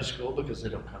to Sunday school because they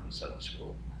don't come to Sunday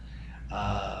school.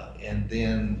 And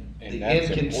then the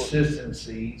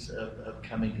inconsistencies of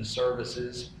coming to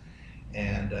services,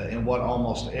 and what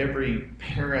almost every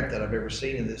parent that I've ever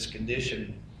seen in this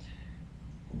condition,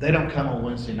 they don't come on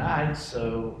Wednesday nights,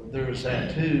 so there's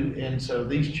that too. And so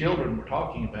these children we're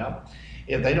talking about,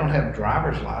 if they don't have a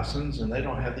driver's license and they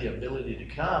don't have the ability to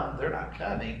come, they're not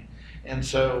coming. And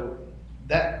so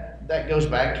that goes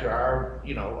back to our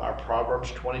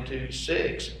Proverbs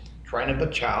 22:6, train up a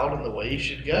child in the way he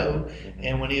should go,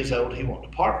 and when he is old, he won't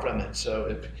depart from it.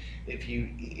 So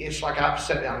it's like I've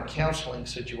sat down in counseling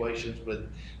situations with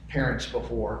parents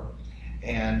before,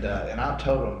 and I've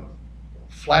told them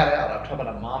flat out, I've told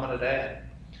about a mom and a dad,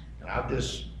 and I've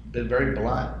just been very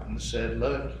blunt and said,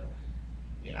 look,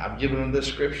 I've given them this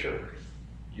scripture.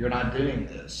 You're not doing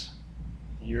this.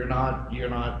 You're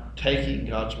not taking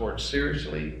God's word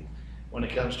seriously when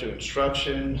it comes to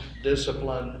instruction,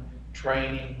 discipline,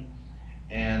 training,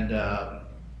 and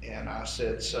I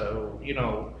said, so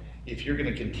if you're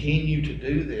going to continue to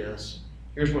do this,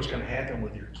 here's what's going to happen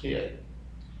with your kid.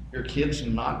 Your kid's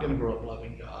not going to grow up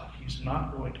loving God. He's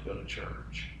not going to go to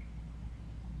church.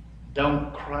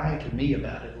 Don't cry to me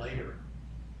about it later.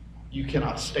 You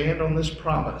cannot stand on this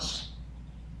promise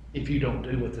if you don't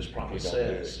do what this promise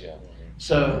says.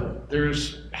 So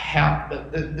there's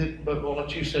but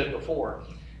what you said before,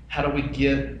 how do we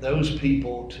get those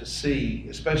people to see,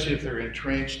 especially if they're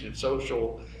entrenched in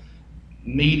social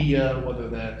media, whether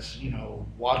that's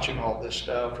watching all this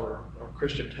stuff or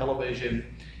Christian television,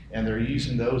 and they're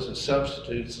using those as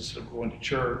substitutes instead of going to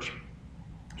church.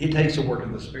 It takes a work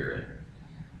of the Spirit.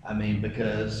 I mean,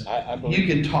 because you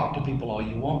can talk to people all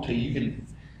you want to,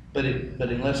 but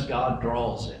unless God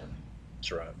draws them,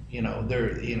 That's right.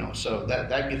 So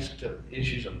that gets to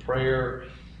issues of prayer,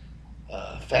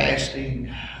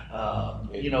 fasting,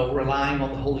 relying on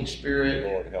the Holy Spirit.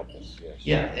 Lord help us. Yes.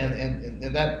 Yeah, and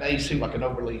that may seem like an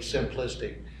overly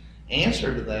simplistic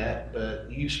answer to that,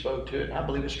 but you spoke to it, and I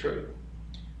believe it's true.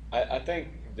 I think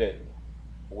that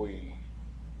we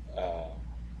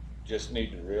just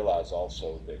need to realize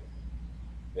also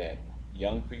that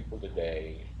young people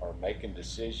today are making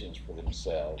decisions for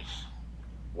themselves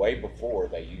way before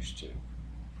they used to.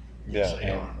 Yes, they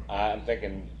And are. I'm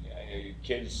thinking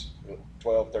kids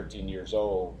 12, 13 years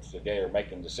old today are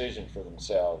making decisions for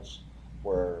themselves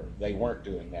where they weren't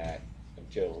doing that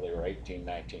until they were 18,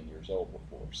 19 years old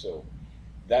before. So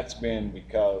that's been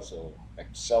because of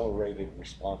accelerated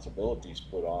responsibilities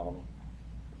put on them,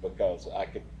 because I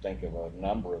could think of a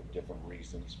number of different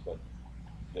reasons, but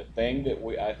the thing that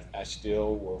I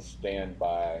still will stand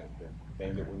by, the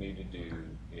thing that we need to do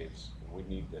is we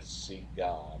need to seek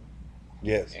God.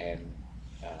 Yes. And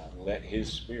let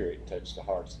His Spirit touch the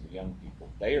hearts of the young people.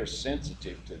 They are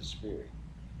sensitive to the Spirit.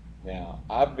 Now,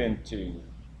 I've been to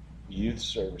youth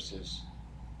services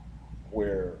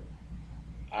where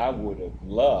I would have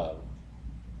loved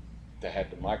to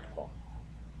have the microphone,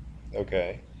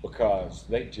 Okay. because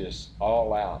they just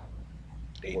all out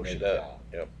Eating worship it up.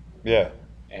 God. Yep. Yeah.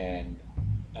 And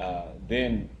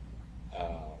then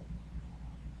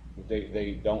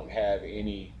they don't have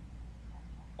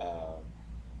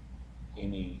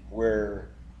anywhere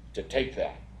to take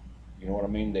that. You know what I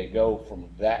mean? They go from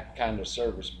that kind of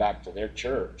service back to their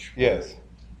church. Yes.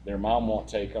 Their mom won't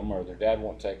take them, or their dad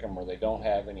won't take them, or they don't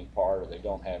have any part, or they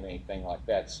don't have anything like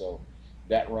that. So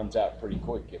that runs out pretty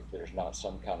quick if there's not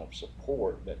some kind of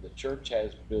support that the church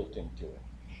has built into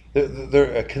it.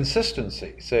 There a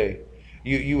consistency. Say,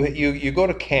 you go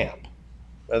to camp,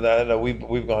 and I know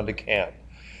we've gone to camp,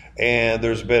 and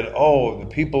there's been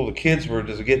the kids were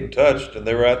just getting touched, and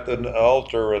they were at the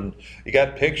altar, and you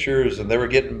got pictures, and they were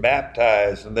getting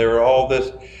baptized, and they were all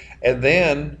this, and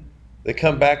then they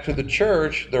come back to the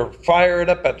church. They're fired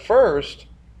up at first,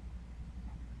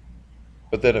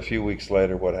 but then a few weeks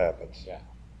later, what happens? Yeah.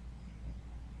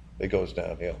 It goes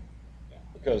downhill.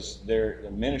 Because the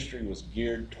ministry was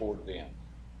geared toward them.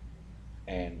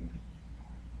 And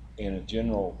in a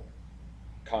general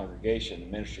congregation, the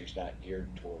ministry's not geared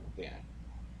toward them.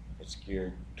 It's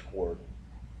geared toward,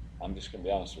 I'm just going to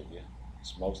be honest with you,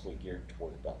 it's mostly geared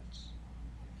toward adults.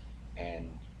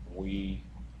 And we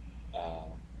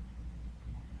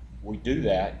do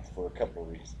that for a couple of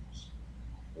reasons.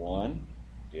 One,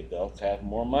 the adults have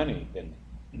more money than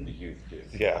the youth do.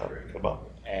 Yeah, come on.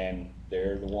 And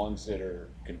they're the ones that are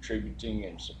contributing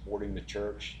and supporting the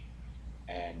church.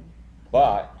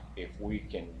 But if we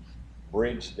can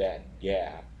bridge that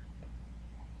gap,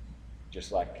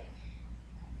 just like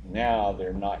now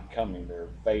they're not coming, they're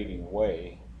fading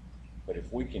away. But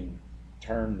if we can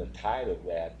turn the tide of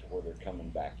that to where they're coming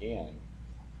back in,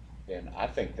 then I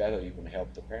think that'll even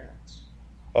help the parents.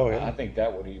 Oh yeah. I think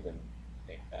that would even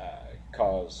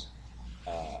cause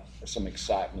some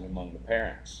excitement among the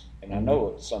parents. And I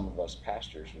know that some of us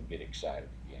pastors would get excited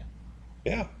again.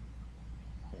 Yeah.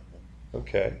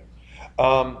 Okay.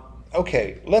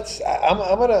 Okay.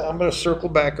 I'm gonna circle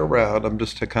back around. I'm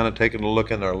just kind of taking a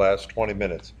look in our last 20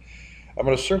 minutes. I'm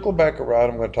gonna circle back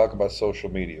around. I'm gonna talk about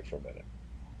social media for a minute.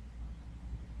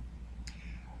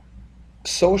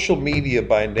 Social media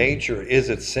by nature, is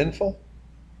it sinful?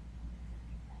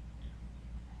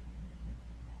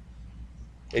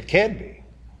 It can be.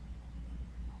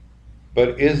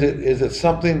 But is it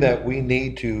something that we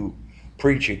need to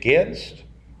preach against,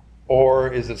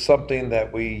 or is it something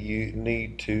that we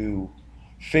need to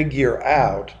figure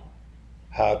out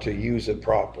how to use it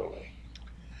properly?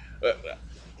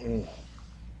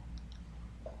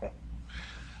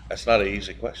 That's not an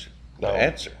easy question to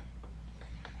answer.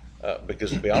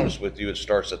 Because to be honest with you, it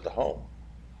starts at the home.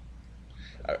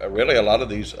 Really, a lot of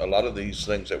these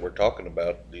things that we're talking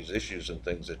about, these issues and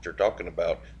things that you're talking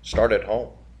about, start at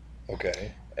home.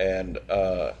 Okay. And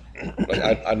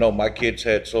I know my kids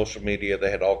had social media; they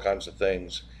had all kinds of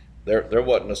things. There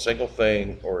wasn't a single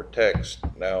thing or a text.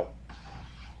 Now,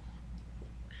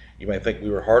 you may think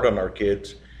we were hard on our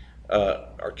kids.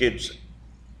 Our kids,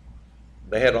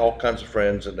 they had all kinds of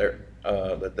friends, and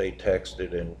that they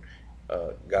texted and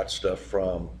got stuff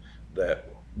from.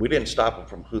 That we didn't stop them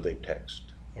from who they text.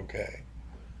 Okay.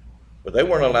 But they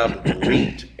weren't allowed to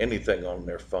delete anything on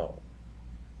their phone.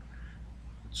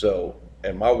 So,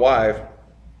 and my wife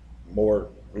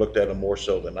looked at them more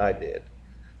so than I did.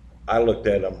 I looked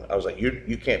at them, I was like,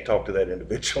 you can't talk to that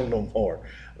individual no more.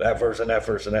 That person,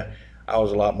 that. I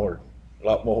was a lot more.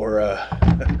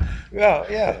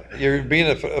 Yeah. You're being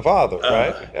a father,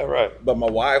 right? Yeah, right. But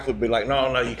my wife would be like,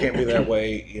 no, you can't be that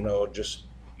way.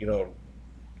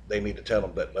 They need to tell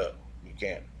them that, look, you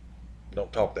can't.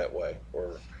 Don't talk that way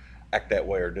or act that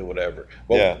way or do whatever.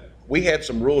 Well, yeah. We had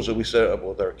some rules that we set up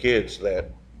with our kids that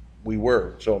we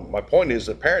were. So my point is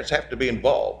that parents have to be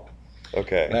involved.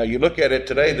 Okay. Now you look at it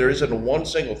today, there isn't one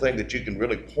single thing that you can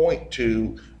really point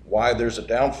to why there's a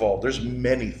downfall. There's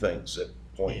many things that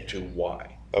point to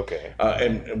why. Okay.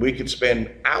 And we could spend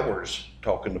hours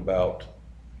talking about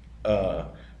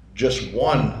just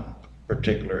one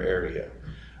particular area.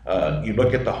 You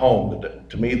look at the home.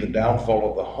 To me, the downfall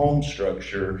of the home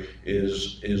structure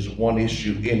is one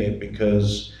issue in it,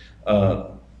 because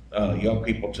young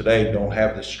people today don't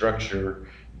have the structure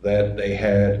that they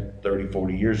had 30,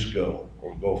 40 years ago,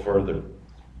 or go further.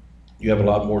 You have a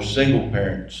lot more single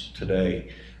parents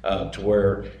today, to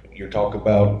where you're talking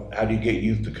about how do you get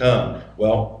youth to come?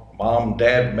 Well, mom and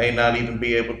dad may not even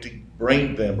be able to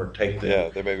bring them or take them Yeah,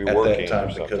 they may be at working that time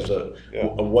or because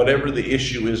something. of whatever the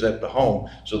issue is at the home.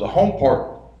 So the home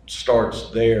part starts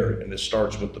there, and it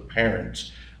starts with the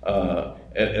parents.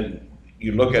 And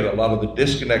you look at a lot of the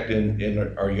disconnect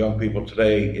in our young people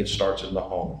today, it starts in the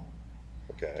home.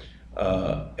 Okay.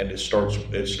 And it starts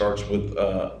with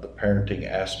the parenting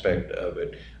aspect of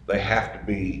it. They have to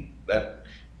be that.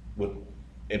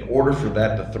 In order for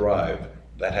that to thrive,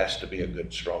 that has to be a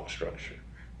good, strong structure,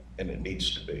 and it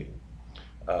needs to be.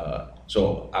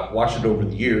 So I've watched it over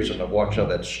the years, and I've watched how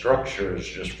that structure is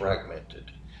just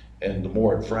fragmented, and the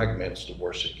more it fragments, the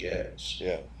worse it gets.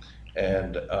 Yeah.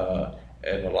 And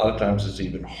a lot of times it's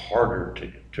even harder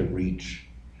to reach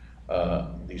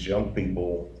these young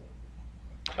people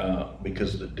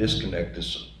because the disconnect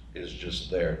is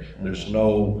just there. There's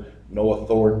no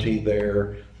authority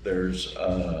there. There's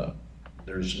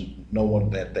no one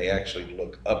that they actually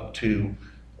look up to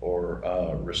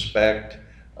or respect,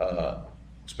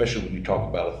 especially when you talk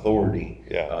about authority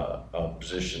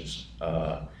positions.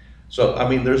 So I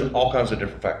mean, there's all kinds of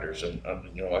different factors, and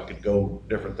I could go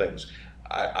different things.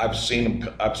 I've seen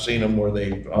them where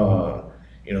they've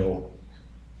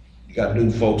you got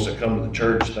new folks that come to the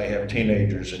church and they have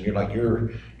teenagers, and you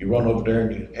run over there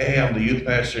and hey, I'm the youth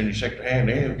pastor, and you shake their hand.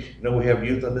 Hey, we have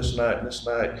youth on this night and this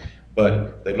night,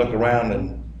 but they look around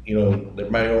and there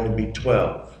might only be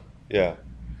 12. Yeah.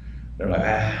 They're like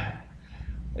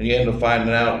and you end up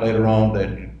finding out later on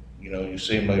that you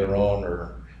see them later on,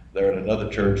 or they're at another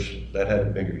church that had a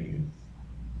bigger youth.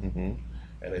 Mm-hmm.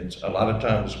 And it's a lot of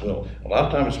times we'll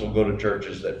go to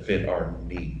churches that fit our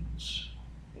needs,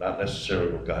 not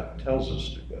necessarily where God tells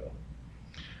us to go.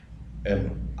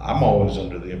 And I'm always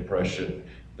under the impression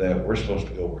that we're supposed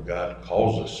to go where God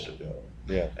calls us to go.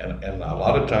 Yeah. And a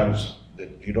lot of times that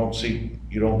you don't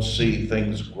see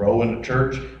things grow in the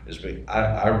church is because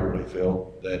I really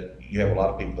feel that you have a lot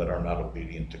of people that are not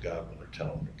obedient to God when they're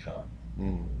telling them to come.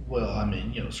 Mm. Well, I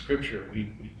mean, Scripture,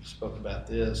 we spoke about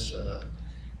this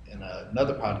in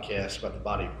another podcast about the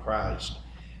body of Christ.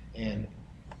 And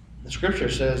the Scripture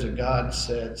says that God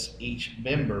sets each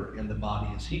member in the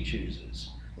body as He chooses.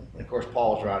 And of course,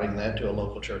 Paul's writing that to a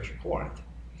local church in Corinth.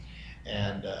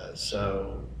 And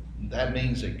so that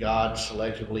means that God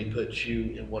selectively puts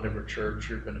you in whatever church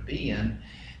you're going to be in,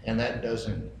 and that's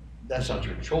not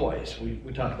your choice. We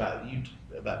talked about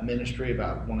ministry,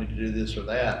 about wanting to do this or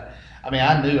that. I mean,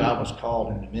 I knew I was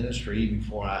called into ministry even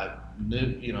before I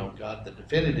knew, got the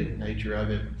definitive nature of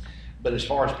it. But as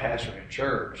far as pastoring a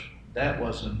church, that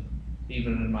wasn't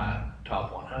even in my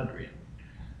top 100.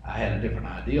 I had a different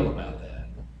ideal about that.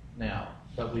 Now,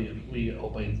 but we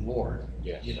obeyed the Lord,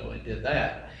 Yes. And did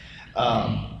that.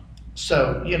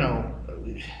 So,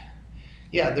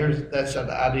 that's an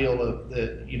ideal of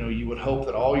that, you would hope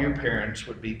that all your parents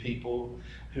would be people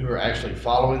who are actually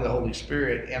following the Holy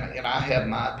Spirit. And I have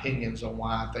my opinions on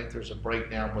why I think there's a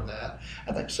breakdown with that.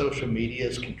 I think social media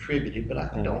has contributed, but I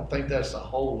don't think that's the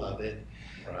whole of it.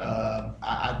 Right.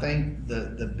 I think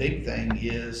the big thing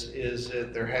is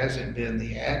that there hasn't been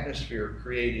the atmosphere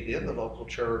created in the local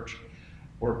church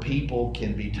where people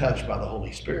can be touched by the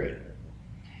Holy Spirit.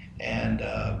 And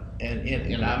I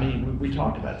mean, we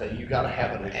talked about that. You got to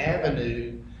have an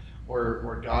avenue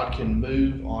where God can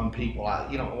move on people.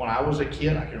 When I was a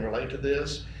kid, I can relate to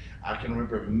this. I can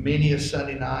remember many of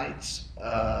Sunday nights.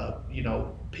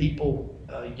 People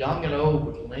young and old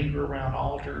would linger around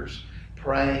altars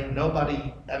praying.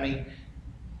 Nobody. I mean,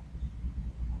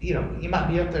 you might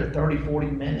be up there 30, 40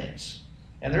 minutes,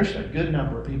 and there's a good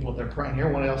number of people up there praying.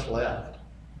 Everyone else left.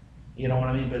 You know what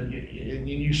I mean? But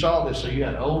you saw this. So you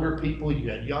had older people, you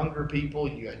had younger people,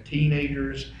 you had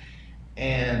teenagers,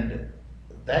 and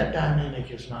that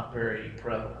dynamic is not very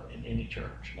prevalent in any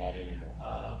church. Not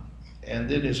anymore. And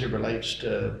then as it relates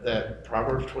to that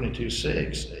Proverbs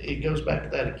 22:6, it goes back to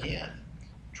that again.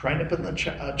 Train up in the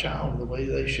child the way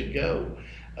they should go.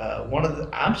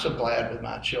 I'm so glad with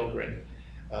my children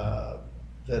that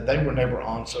they were never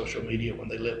on social media when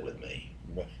they lived with me.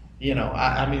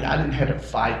 I mean, I didn't have to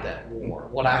fight that war.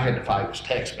 What I had to fight was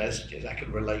text messages. I could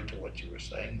relate to what you were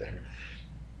saying there.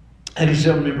 And I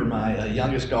still remember my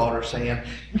youngest daughter saying,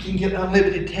 "We can get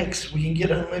unlimited text. We can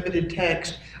get unlimited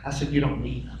text." I said, "You don't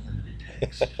need unlimited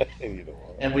text."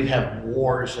 And we'd have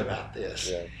wars about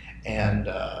this. Yeah. And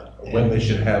When they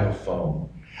should have a phone.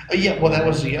 yeah, well, that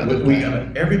was the other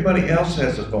thing. Everybody else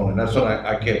has a phone, and that's what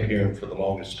I kept hearing for the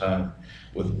longest time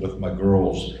with my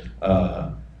girls.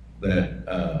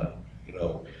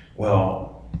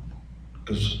 Well,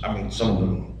 because, I mean, some of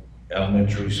the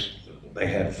elementaries, they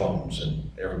had phones, and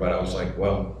everybody, I was like,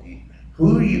 well,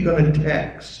 who are you gonna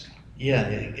text? Yeah,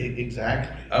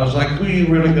 exactly. I was like, who are you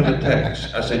really gonna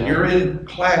text? I said, you're in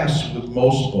class with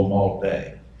most of them all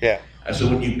day. Yeah. I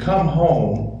said, when you come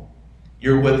home,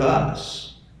 you're with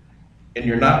us. And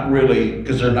you're not really,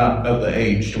 because they're not of the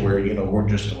age to where, you know, we're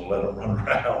just gonna let them run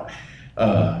around.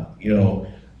 You know,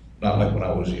 not like when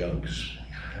I was young, 'cause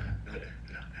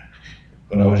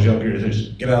when I was younger,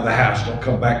 just get out of the house, don't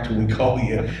come back till we call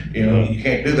you. You know, you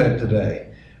can't do that today,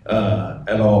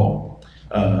 at all.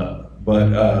 I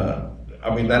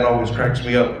mean, that always cracks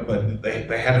me up, but they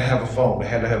had to have a phone, they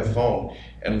had to have a phone.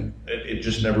 And it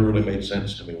just never really made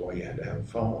sense to me why you had to have a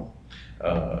phone.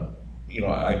 You know,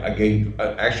 I gave,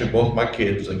 actually both my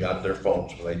kids, they got their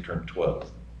phones when they turned 12.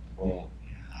 Well,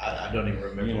 I don't even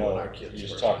remember you when know, our kids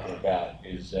just were. talking about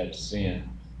is that sin.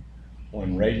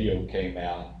 When radio came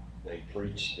out, they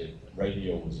preached that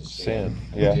radio was a sin.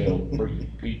 Yeah. Until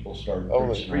people started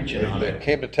preaching on It it.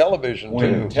 came to television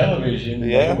When too. television,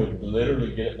 Yeah. they would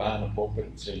literally get behind the pulpit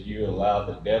and say, you allow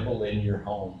the devil in your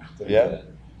home through, Yeah.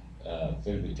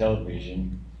 through the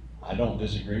television. I don't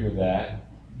disagree with that.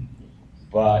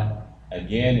 But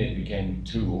again, it became a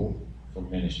tool for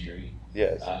ministry.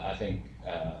 Yes. I think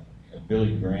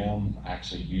Billy Graham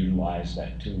actually utilized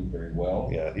that tool very well.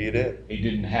 Yeah, he did. He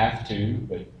didn't have to,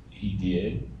 but he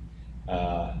did.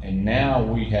 And now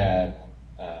we have,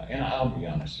 and I'll be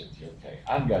honest with you, okay,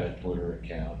 I've got a Twitter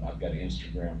account, I've got an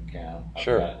Instagram account,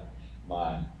 Sure. I've got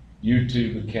my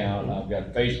YouTube account, I've got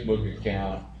a Facebook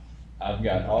account, I've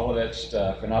got all of that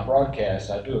stuff, and I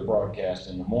do a broadcast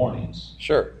in the mornings,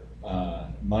 Sure.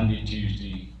 Monday,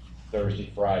 Tuesday, Thursday,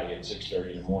 Friday at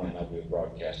 6:30 in the morning, I'll do a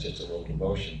broadcast, it's a little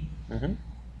devotion. Mhm.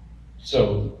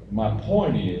 So my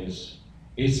point is,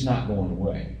 it's not going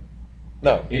away.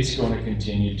 No. It's going to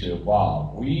continue to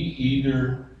evolve. We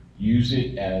either use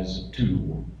it as a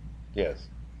tool Yes.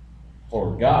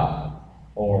 for God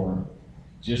or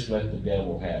just let the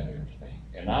devil have everything.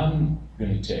 And I'm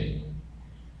going to tell you,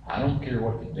 I don't care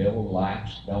what the devil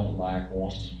likes, don't like,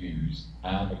 wants to use,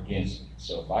 I'm against it.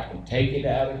 So if I can take it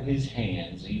out of his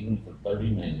hands, even for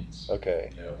 30 minutes, Okay.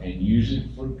 and use it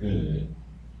for good,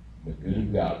 the good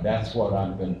of God, that's what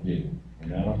I'm going to do.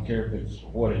 And I don't care if it's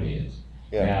what it is.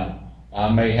 Yeah. Now, I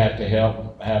may have to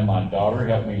have my daughter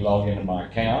help me log into my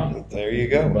account. There you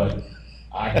go. But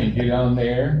I can get on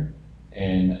there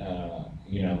and,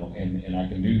 you know, and I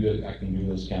can do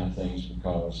those kind of things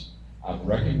because I've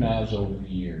recognized over the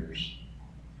years,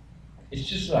 it's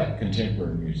just like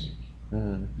contemporary music.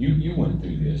 Mhm. You went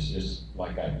through this just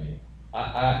like I did.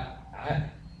 I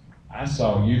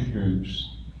saw youth groups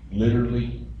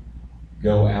literally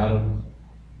go out of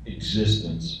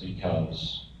existence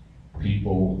because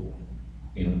people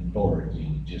in authority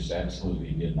just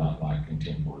absolutely did not like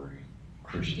contemporary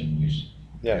Christian music.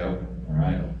 Yeah. All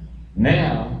right.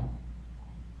 Now,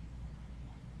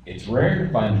 it's rare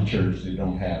to find a church that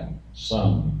don't have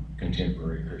some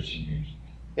contemporary Christian music.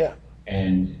 Yeah.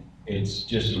 And it's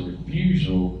just a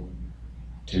refusal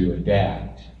to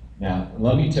adapt. Now,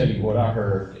 let me tell you what I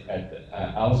heard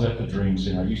I was at the Dream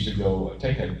Center. I used to go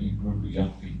take a group of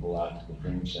young people out to the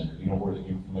Dream Center. You know where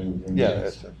you're familiar with Dream Yeah. Center?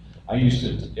 That's it. I used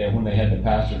to, when they had the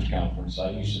pastors conference, I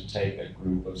used to take a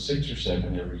group of 6 or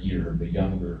 7 every year of the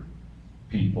younger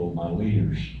people, my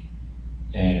leaders.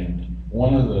 And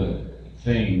one of the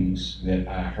things that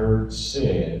I heard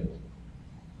said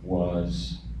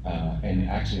was, and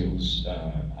actually it was,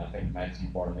 I think Matthew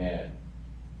Barnett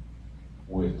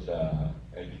with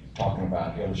talking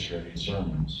about illustrated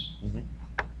sermons. Mhm.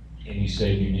 And he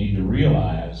said, you need to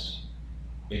realize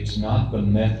it's not the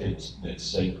methods that's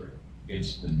sacred,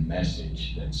 it's the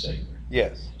message that's sacred.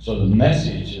 Yes. So the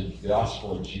message of the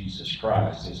gospel of Jesus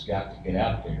Christ has got to get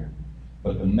out there,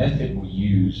 but the method we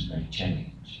use may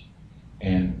change.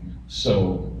 And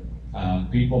so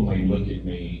people may look at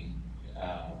me,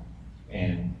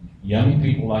 and young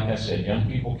people, like I said, young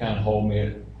people kind of hold me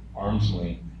at arm's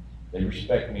length. They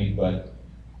respect me, but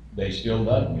they still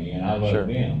love me, and I love Sure.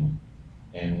 them.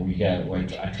 And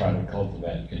I try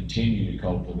to continue to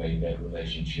cultivate that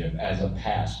relationship as a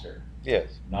pastor.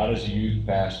 Yes. Not as a youth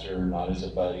pastor, not as a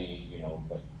buddy, you know,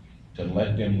 but to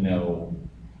let them know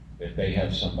that they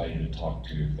have somebody to talk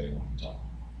to if they want to talk.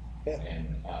 Yeah.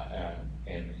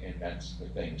 And that's the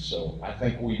thing. So I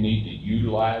think we need to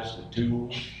utilize the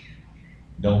tools.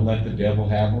 Don't let the devil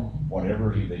have them.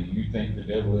 Whatever you think the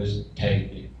devil is,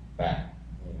 take it back.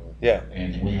 Yeah.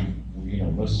 And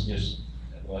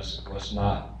let's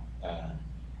not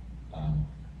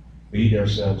beat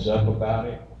ourselves up about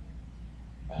it.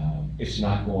 It's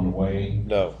not going away.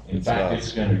 No. In it's fact, not.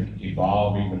 it's going to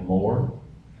evolve even more.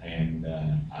 and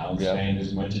I'll stand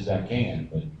as much as I can,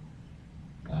 but.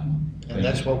 And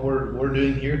that's what we're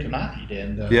doing here tonight,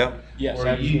 and Yes,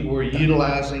 we're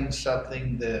utilizing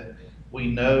something that we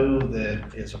know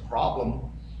that is a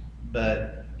problem,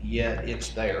 but yet it's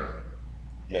there.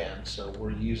 And so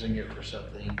we're using it for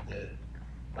something that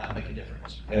might make a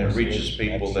difference. And it reaches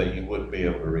people that you wouldn't be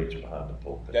able to reach behind the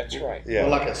pulpit. That's right. Yeah.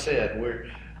 Well, like I said,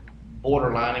 we're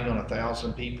borderlining on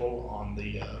 1,000 people on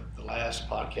the last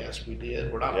podcast we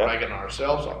did. We're not bragging on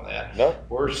ourselves on that. No.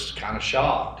 We're kind of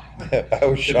shocked. I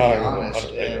was To be shocked. honest,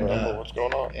 I didn't remember what's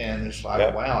going on. And it's like,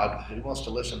 Yeah. wow, who wants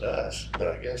to listen to us? But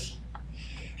I guess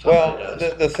Well, somebody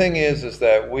does. the thing is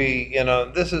that we,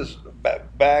 this is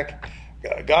back,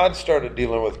 God started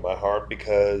dealing with my heart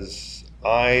because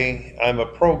I'm a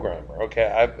programmer, okay?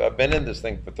 I've been in this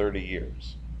thing for 30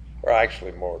 years, or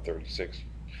actually more, 36.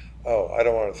 Oh, I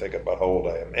don't want to think about how old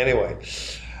I am. Anyway,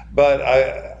 but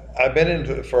I've been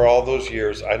into it for all those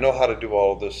years. I know how to do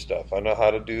all of this stuff. I know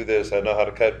how to do this. I know how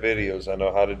to cut videos. I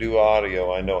know how to do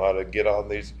audio. I know how to get on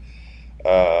these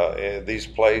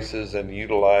places and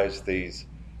utilize these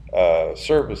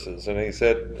services. And he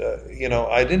said,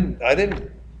 I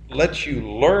didn't let you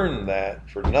learn that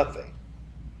for nothing.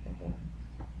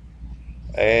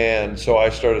 And so I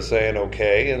started saying,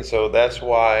 okay. And so that's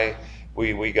why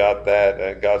we got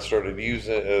that. God started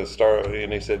using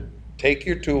and he said, take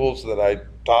your tools that I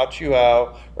taught you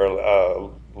how,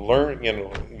 or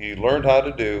you learned how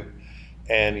to do,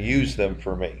 and use them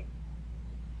for me.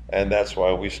 And that's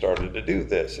why we started to do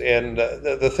this. And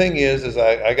the thing is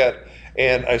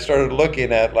I started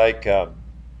looking at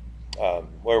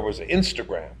where was it?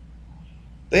 Instagram.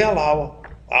 They allow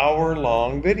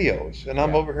hour-long videos, and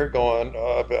I'm over here going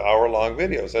hour-long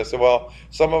videos. I said, well,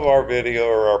 some of our video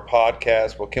or our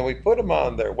podcast, well, can we put them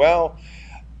on there? Well,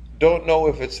 don't know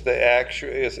if it's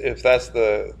if that's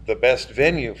the best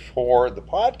venue for the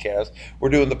podcast. We're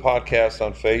doing the podcast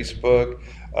on Facebook,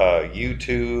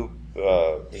 YouTube,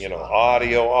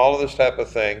 audio, all of this type of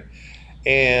thing.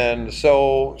 And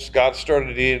so Scott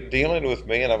started dealing with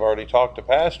me, and I've already talked to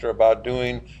Pastor about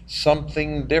doing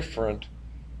something different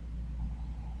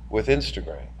with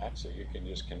Instagram. Actually, you can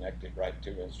just connect it right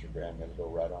to Instagram and it'll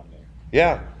go right on there.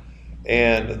 Yeah.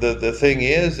 And the thing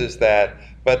is that,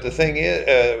 but the thing is,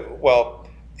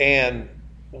 and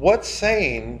what's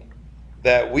saying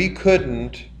that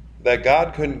that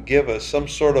God couldn't give us some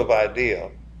sort of idea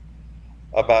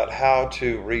about how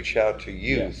to reach out to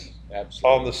youth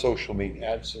on the social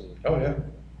media? Absolutely. Oh, yeah.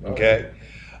 Okay.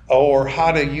 Or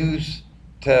how to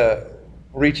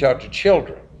reach out to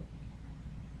children.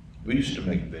 We used to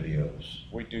make videos.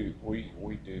 We do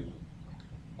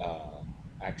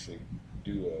actually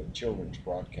do a children's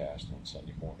broadcast on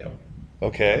Sunday morning. Yep.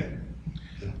 Okay.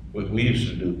 We used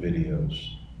to do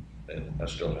videos, and I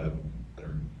still have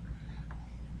them.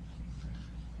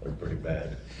 They're pretty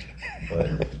bad,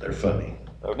 but they're funny.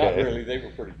 Okay. Not really, they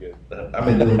were pretty good. I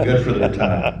mean, they were good for their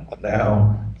time.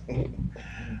 Now,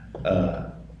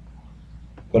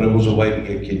 but it was a way to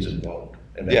get kids involved.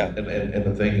 And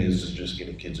the thing is just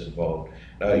getting kids involved.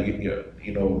 Now, I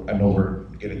know we're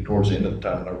getting towards the end of the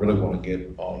time, and I really want to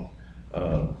get on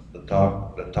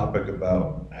the topic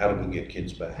about how do we get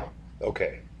kids back.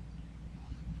 Okay.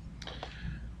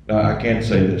 Now, I can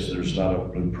say this: there's not a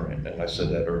blueprint, and I said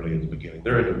that early at the beginning.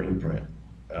 There is a blueprint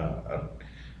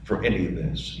for any of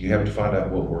this. You have to find out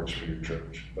what works for your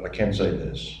church. But I can say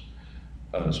this,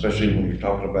 especially when you're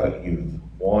talking about youth.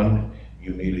 One,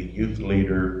 you need a youth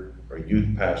leader or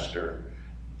youth pastor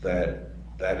that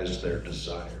is their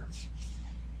desire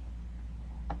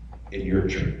in your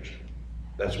church.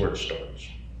 That's where it starts.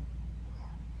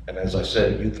 And as I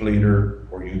said, youth leader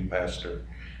or youth pastor,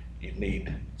 you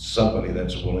need somebody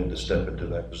that's willing to step into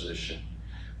that position,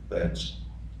 that's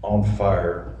on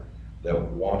fire, that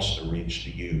wants to reach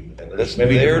the youth. And That's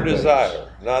many their different ways.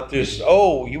 desire, not just,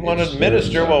 you want It's to their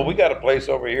minister? desire. Well, we got a place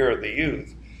over here at the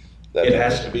youth. It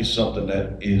has to be something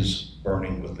that is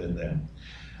burning within them.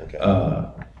 Okay.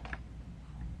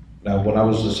 Now, when I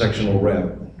was the sectional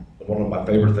rep, one of my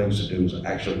favorite things to do is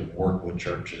actually work with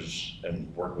churches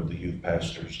and work with the youth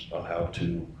pastors on how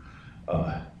to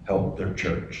help their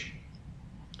church.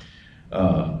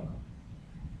 Now,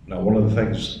 one of the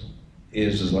things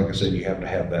is like I said, you have to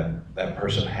have that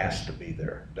person has to be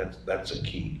there. That's a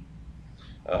key.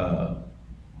 And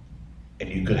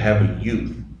you could have a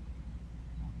youth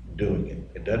doing it.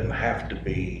 It doesn't have to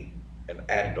be an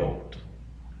adult.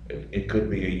 It could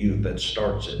be a youth that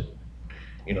starts it.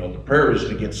 The prayer is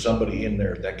to get somebody in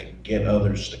there that can get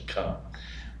others to come,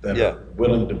 that are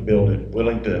willing to build it,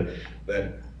 willing to,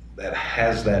 that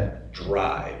has that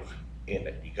drive in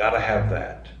it. You got to have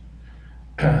that.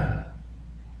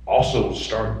 also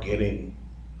start getting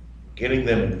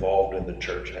them involved in the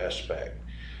church aspect.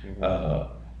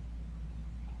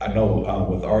 I know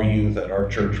with our youth at our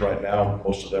church right now,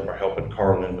 most of them are helping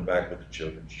Carl in the back with the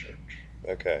children's church.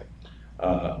 Okay.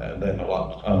 And then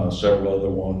several other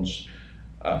ones.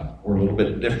 We're a little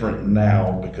bit different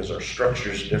now because our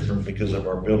structure is different because of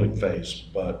our building phase.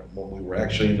 But when we were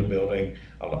actually in the building,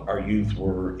 our youth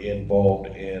were involved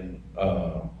in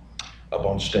up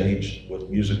on stage with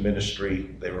music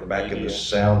ministry. They were back in the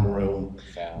sound room.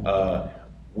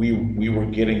 We were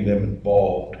getting them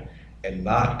involved, and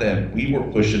not that we were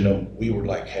pushing them. We were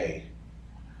like, hey,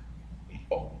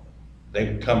 they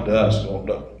would come to us going,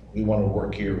 look, we want to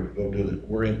work here, go do it.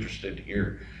 We're interested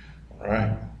here. All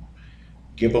right.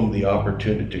 Give them the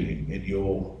opportunity,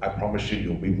 and I promise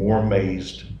you'll be more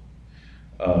amazed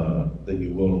than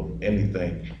you will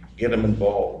anything. Get them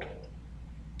involved.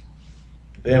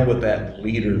 Then with that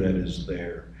leader that is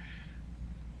there,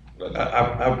 look,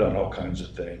 I've done all kinds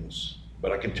of things,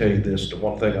 but I can tell you this, the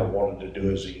one thing I wanted to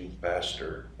do as a youth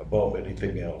pastor above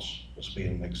anything else was be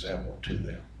an example to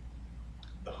them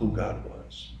of who God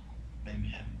was.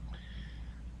 Amen.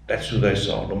 That's who they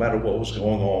saw. No matter what was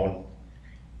going on,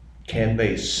 can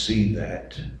they see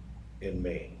that in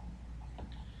me?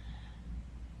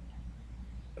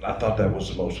 And I thought that was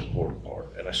the most important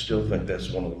part. And I still think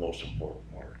that's one of the most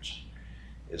important parts,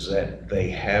 is that they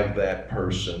have that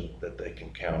person that they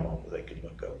can count on, that they can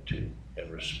look up to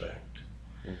and respect.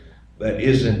 That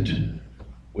isn't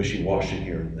wishy-washy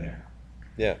here and there.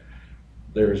 Yeah.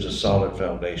 There is a solid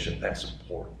foundation. That's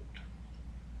important.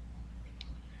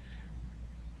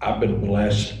 I've been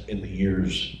blessed in the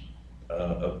years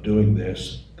of doing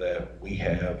this that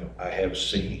I have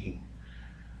seen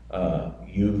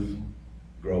youth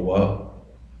grow up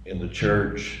in the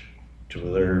church to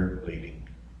their leading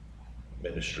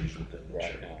ministries within the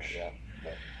church.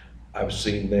 I've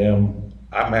seen them.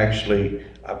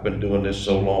 I've been doing this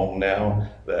so long now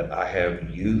that I have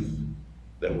youth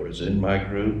that was in my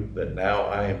group that now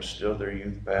I am still their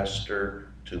youth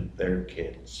pastor to their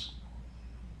kids.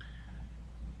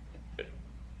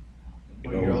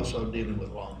 Well, you're also dealing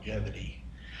with longevity.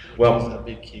 Well, Which is a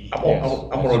big key. I'm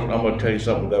gonna tell you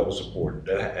something that was important.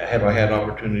 Have I had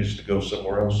opportunities to go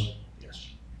somewhere else?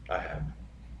 Yes, I have.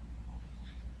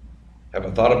 Have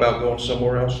I thought about going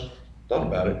somewhere else? Thought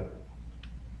about it.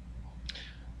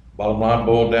 Bottom line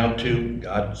boiled down to,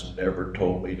 God's never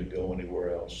told me to go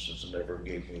anywhere else. He's never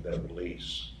gave me that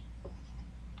release.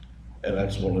 And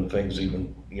that's one of the things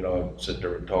even, I sit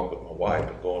there and talk with my wife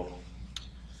and going,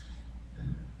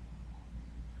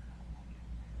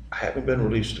 I haven't been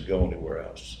released to go anywhere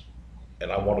else. And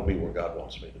I want to be where God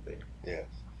wants me to be. Yes.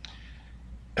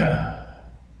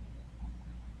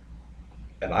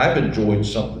 And I've enjoyed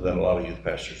something that a lot of youth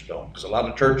pastors don't. Because a lot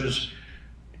of churches,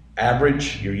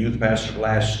 average, your youth pastor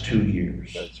lasts 2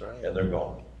 years. That's right. And they're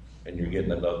gone. And you're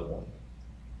getting another one.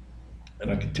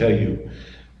 And I can tell you,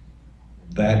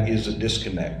 that is a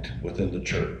disconnect within the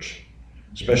church,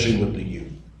 especially with the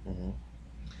youth. Mm-hmm.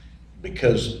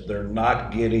 Because they're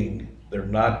not getting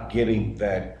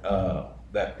that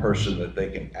that person that they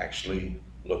can actually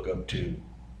look up to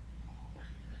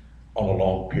on a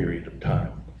long period of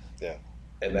time. Yeah.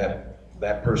 And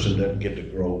that person doesn't get to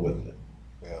grow with it.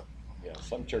 Yeah,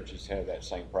 some churches have that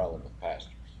same problem with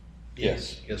pastors.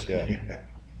 Yes. Yes. Yeah.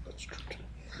 That's true.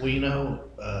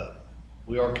 Well,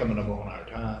 we are coming up on our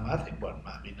time. I think what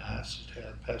might be nice is to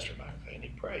have Pastor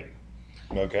McIlhaney pray.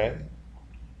 Okay.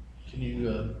 Can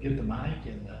you get the mic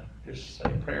and just say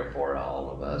a prayer for all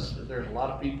of us? There's a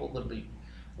lot of people that'll be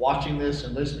watching this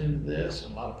and listening to this,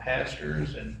 and a lot of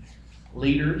pastors and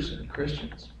leaders and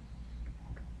Christians.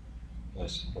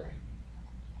 Let's pray.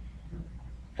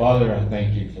 Father, I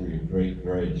thank you for your great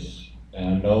grace,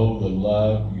 and I know the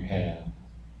love you have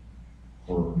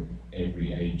for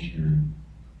every age group.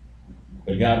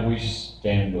 But God, we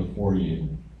stand before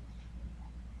you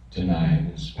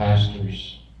tonight as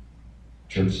pastors,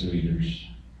 church leaders.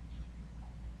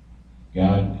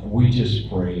 God, we just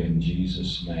pray in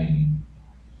Jesus' name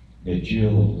that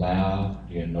you'll allow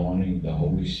the anointing of the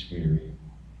Holy Spirit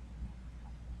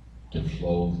to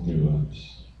flow through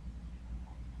us.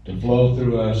 To flow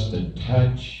through us to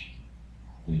touch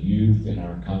the youth in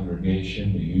our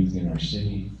congregation, the youth in our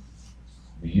city,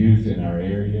 the youth in our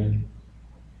area,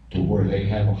 to where they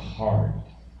have a heart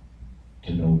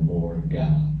to know more of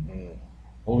God.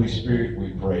 Holy Spirit, we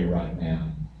pray right now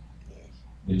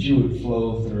that you would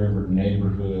flow through every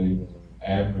neighborhood,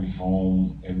 every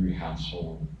home, every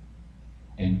household,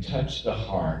 and touch the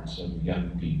hearts of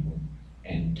young people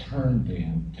and turn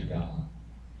them to God.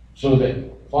 So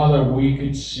that, Father, we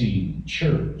could see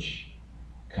church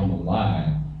come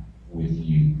alive with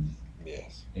youth.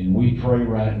 Yes. And we pray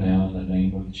right now in the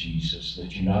name of Jesus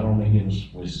that you not only give us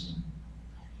wisdom,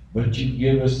 but you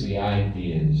give us the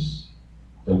ideas,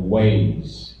 the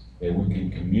ways that we can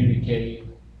communicate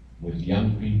with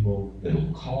young people that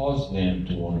will cause them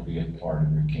to want to be a part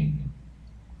of your kingdom.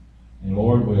 And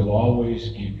Lord, we'll always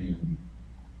give you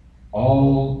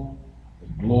all the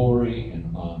glory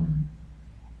and honor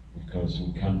because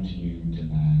we come to you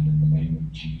tonight in the name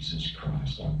of Jesus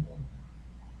Christ our Lord.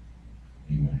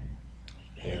 Amen.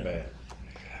 Amen.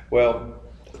 Well,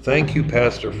 thank you,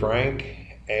 Pastor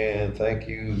Frank, and thank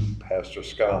you, Pastor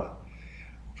Scott,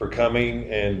 for coming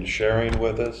and sharing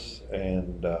with us.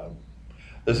 And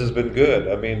this has been good.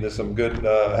 I mean, there's some good.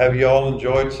 Have you all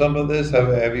enjoyed some of this?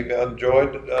 Have you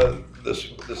enjoyed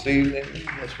this evening?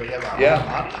 Yes, we have our Yeah. own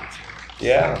audience.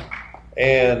 Yeah.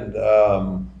 And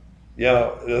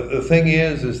the thing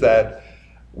is that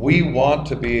we want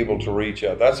to be able to reach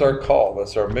out. That's our call.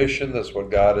 That's our mission. That's what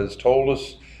God has told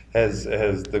us. Has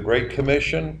the Great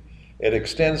Commission. It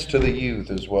extends to the youth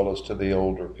as well as to the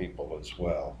older people as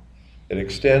well. It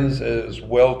extends as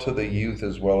well to the youth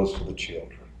as well as to the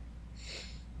children.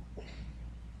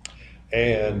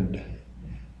 And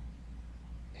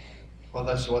Well,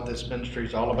 that's what this ministry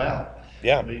is all about.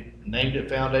 yeah, We named it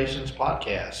Foundations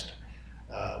Podcast.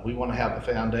 We want to have a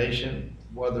foundation,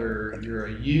 whether you're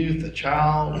a youth, a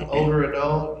child, older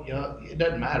adult, it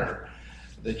doesn't matter,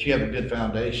 that you have a good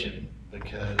foundation,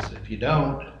 because if you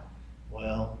don't,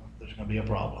 well, there's going to be a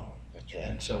problem. That's right.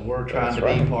 And so we're trying to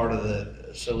be part of the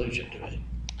solution to it.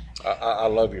 I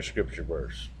love your scripture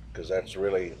verse, because that's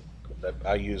really,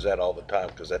 I use that all the time,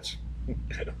 because that's.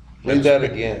 read that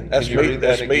again. That's Can you me, read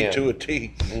that that's me again? to a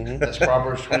T. Mhm. That's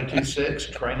Proverbs 22:6.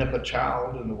 Train up a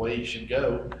child in the way he should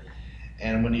go,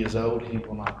 and when he is old, he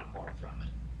will not depart from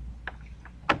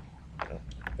it.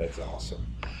 That's awesome.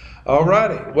 All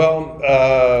righty. Well,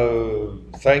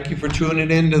 thank you for tuning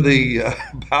into the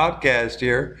podcast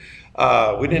here.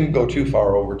 We didn't go too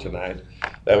far over tonight.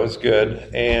 That was good.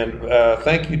 And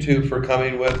thank you, too, for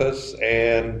coming with us.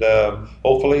 And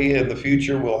hopefully in the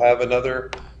future we'll have another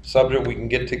subject we can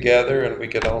get together. And we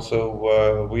can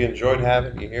also, we enjoyed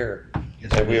having you here.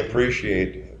 Yes, And we sir.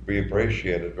 appreciate it. We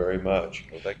appreciate it very much.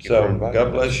 Well, thank you So for inviting God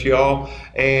us. bless you all.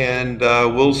 And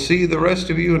we'll see the rest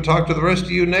of you and talk to the rest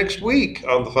of you next week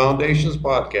on the Foundations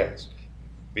Podcast.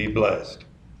 Be blessed.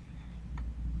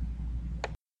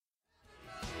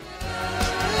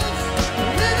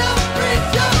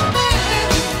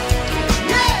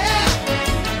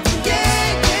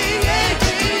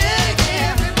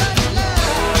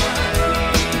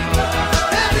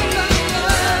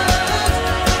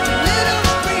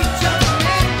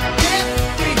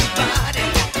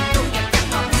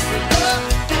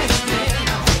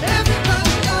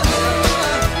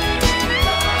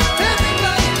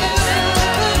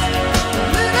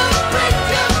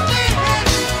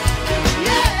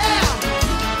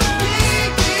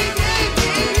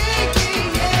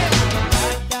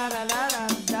 Da da da da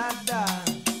da da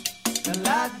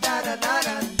da da da da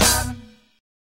da.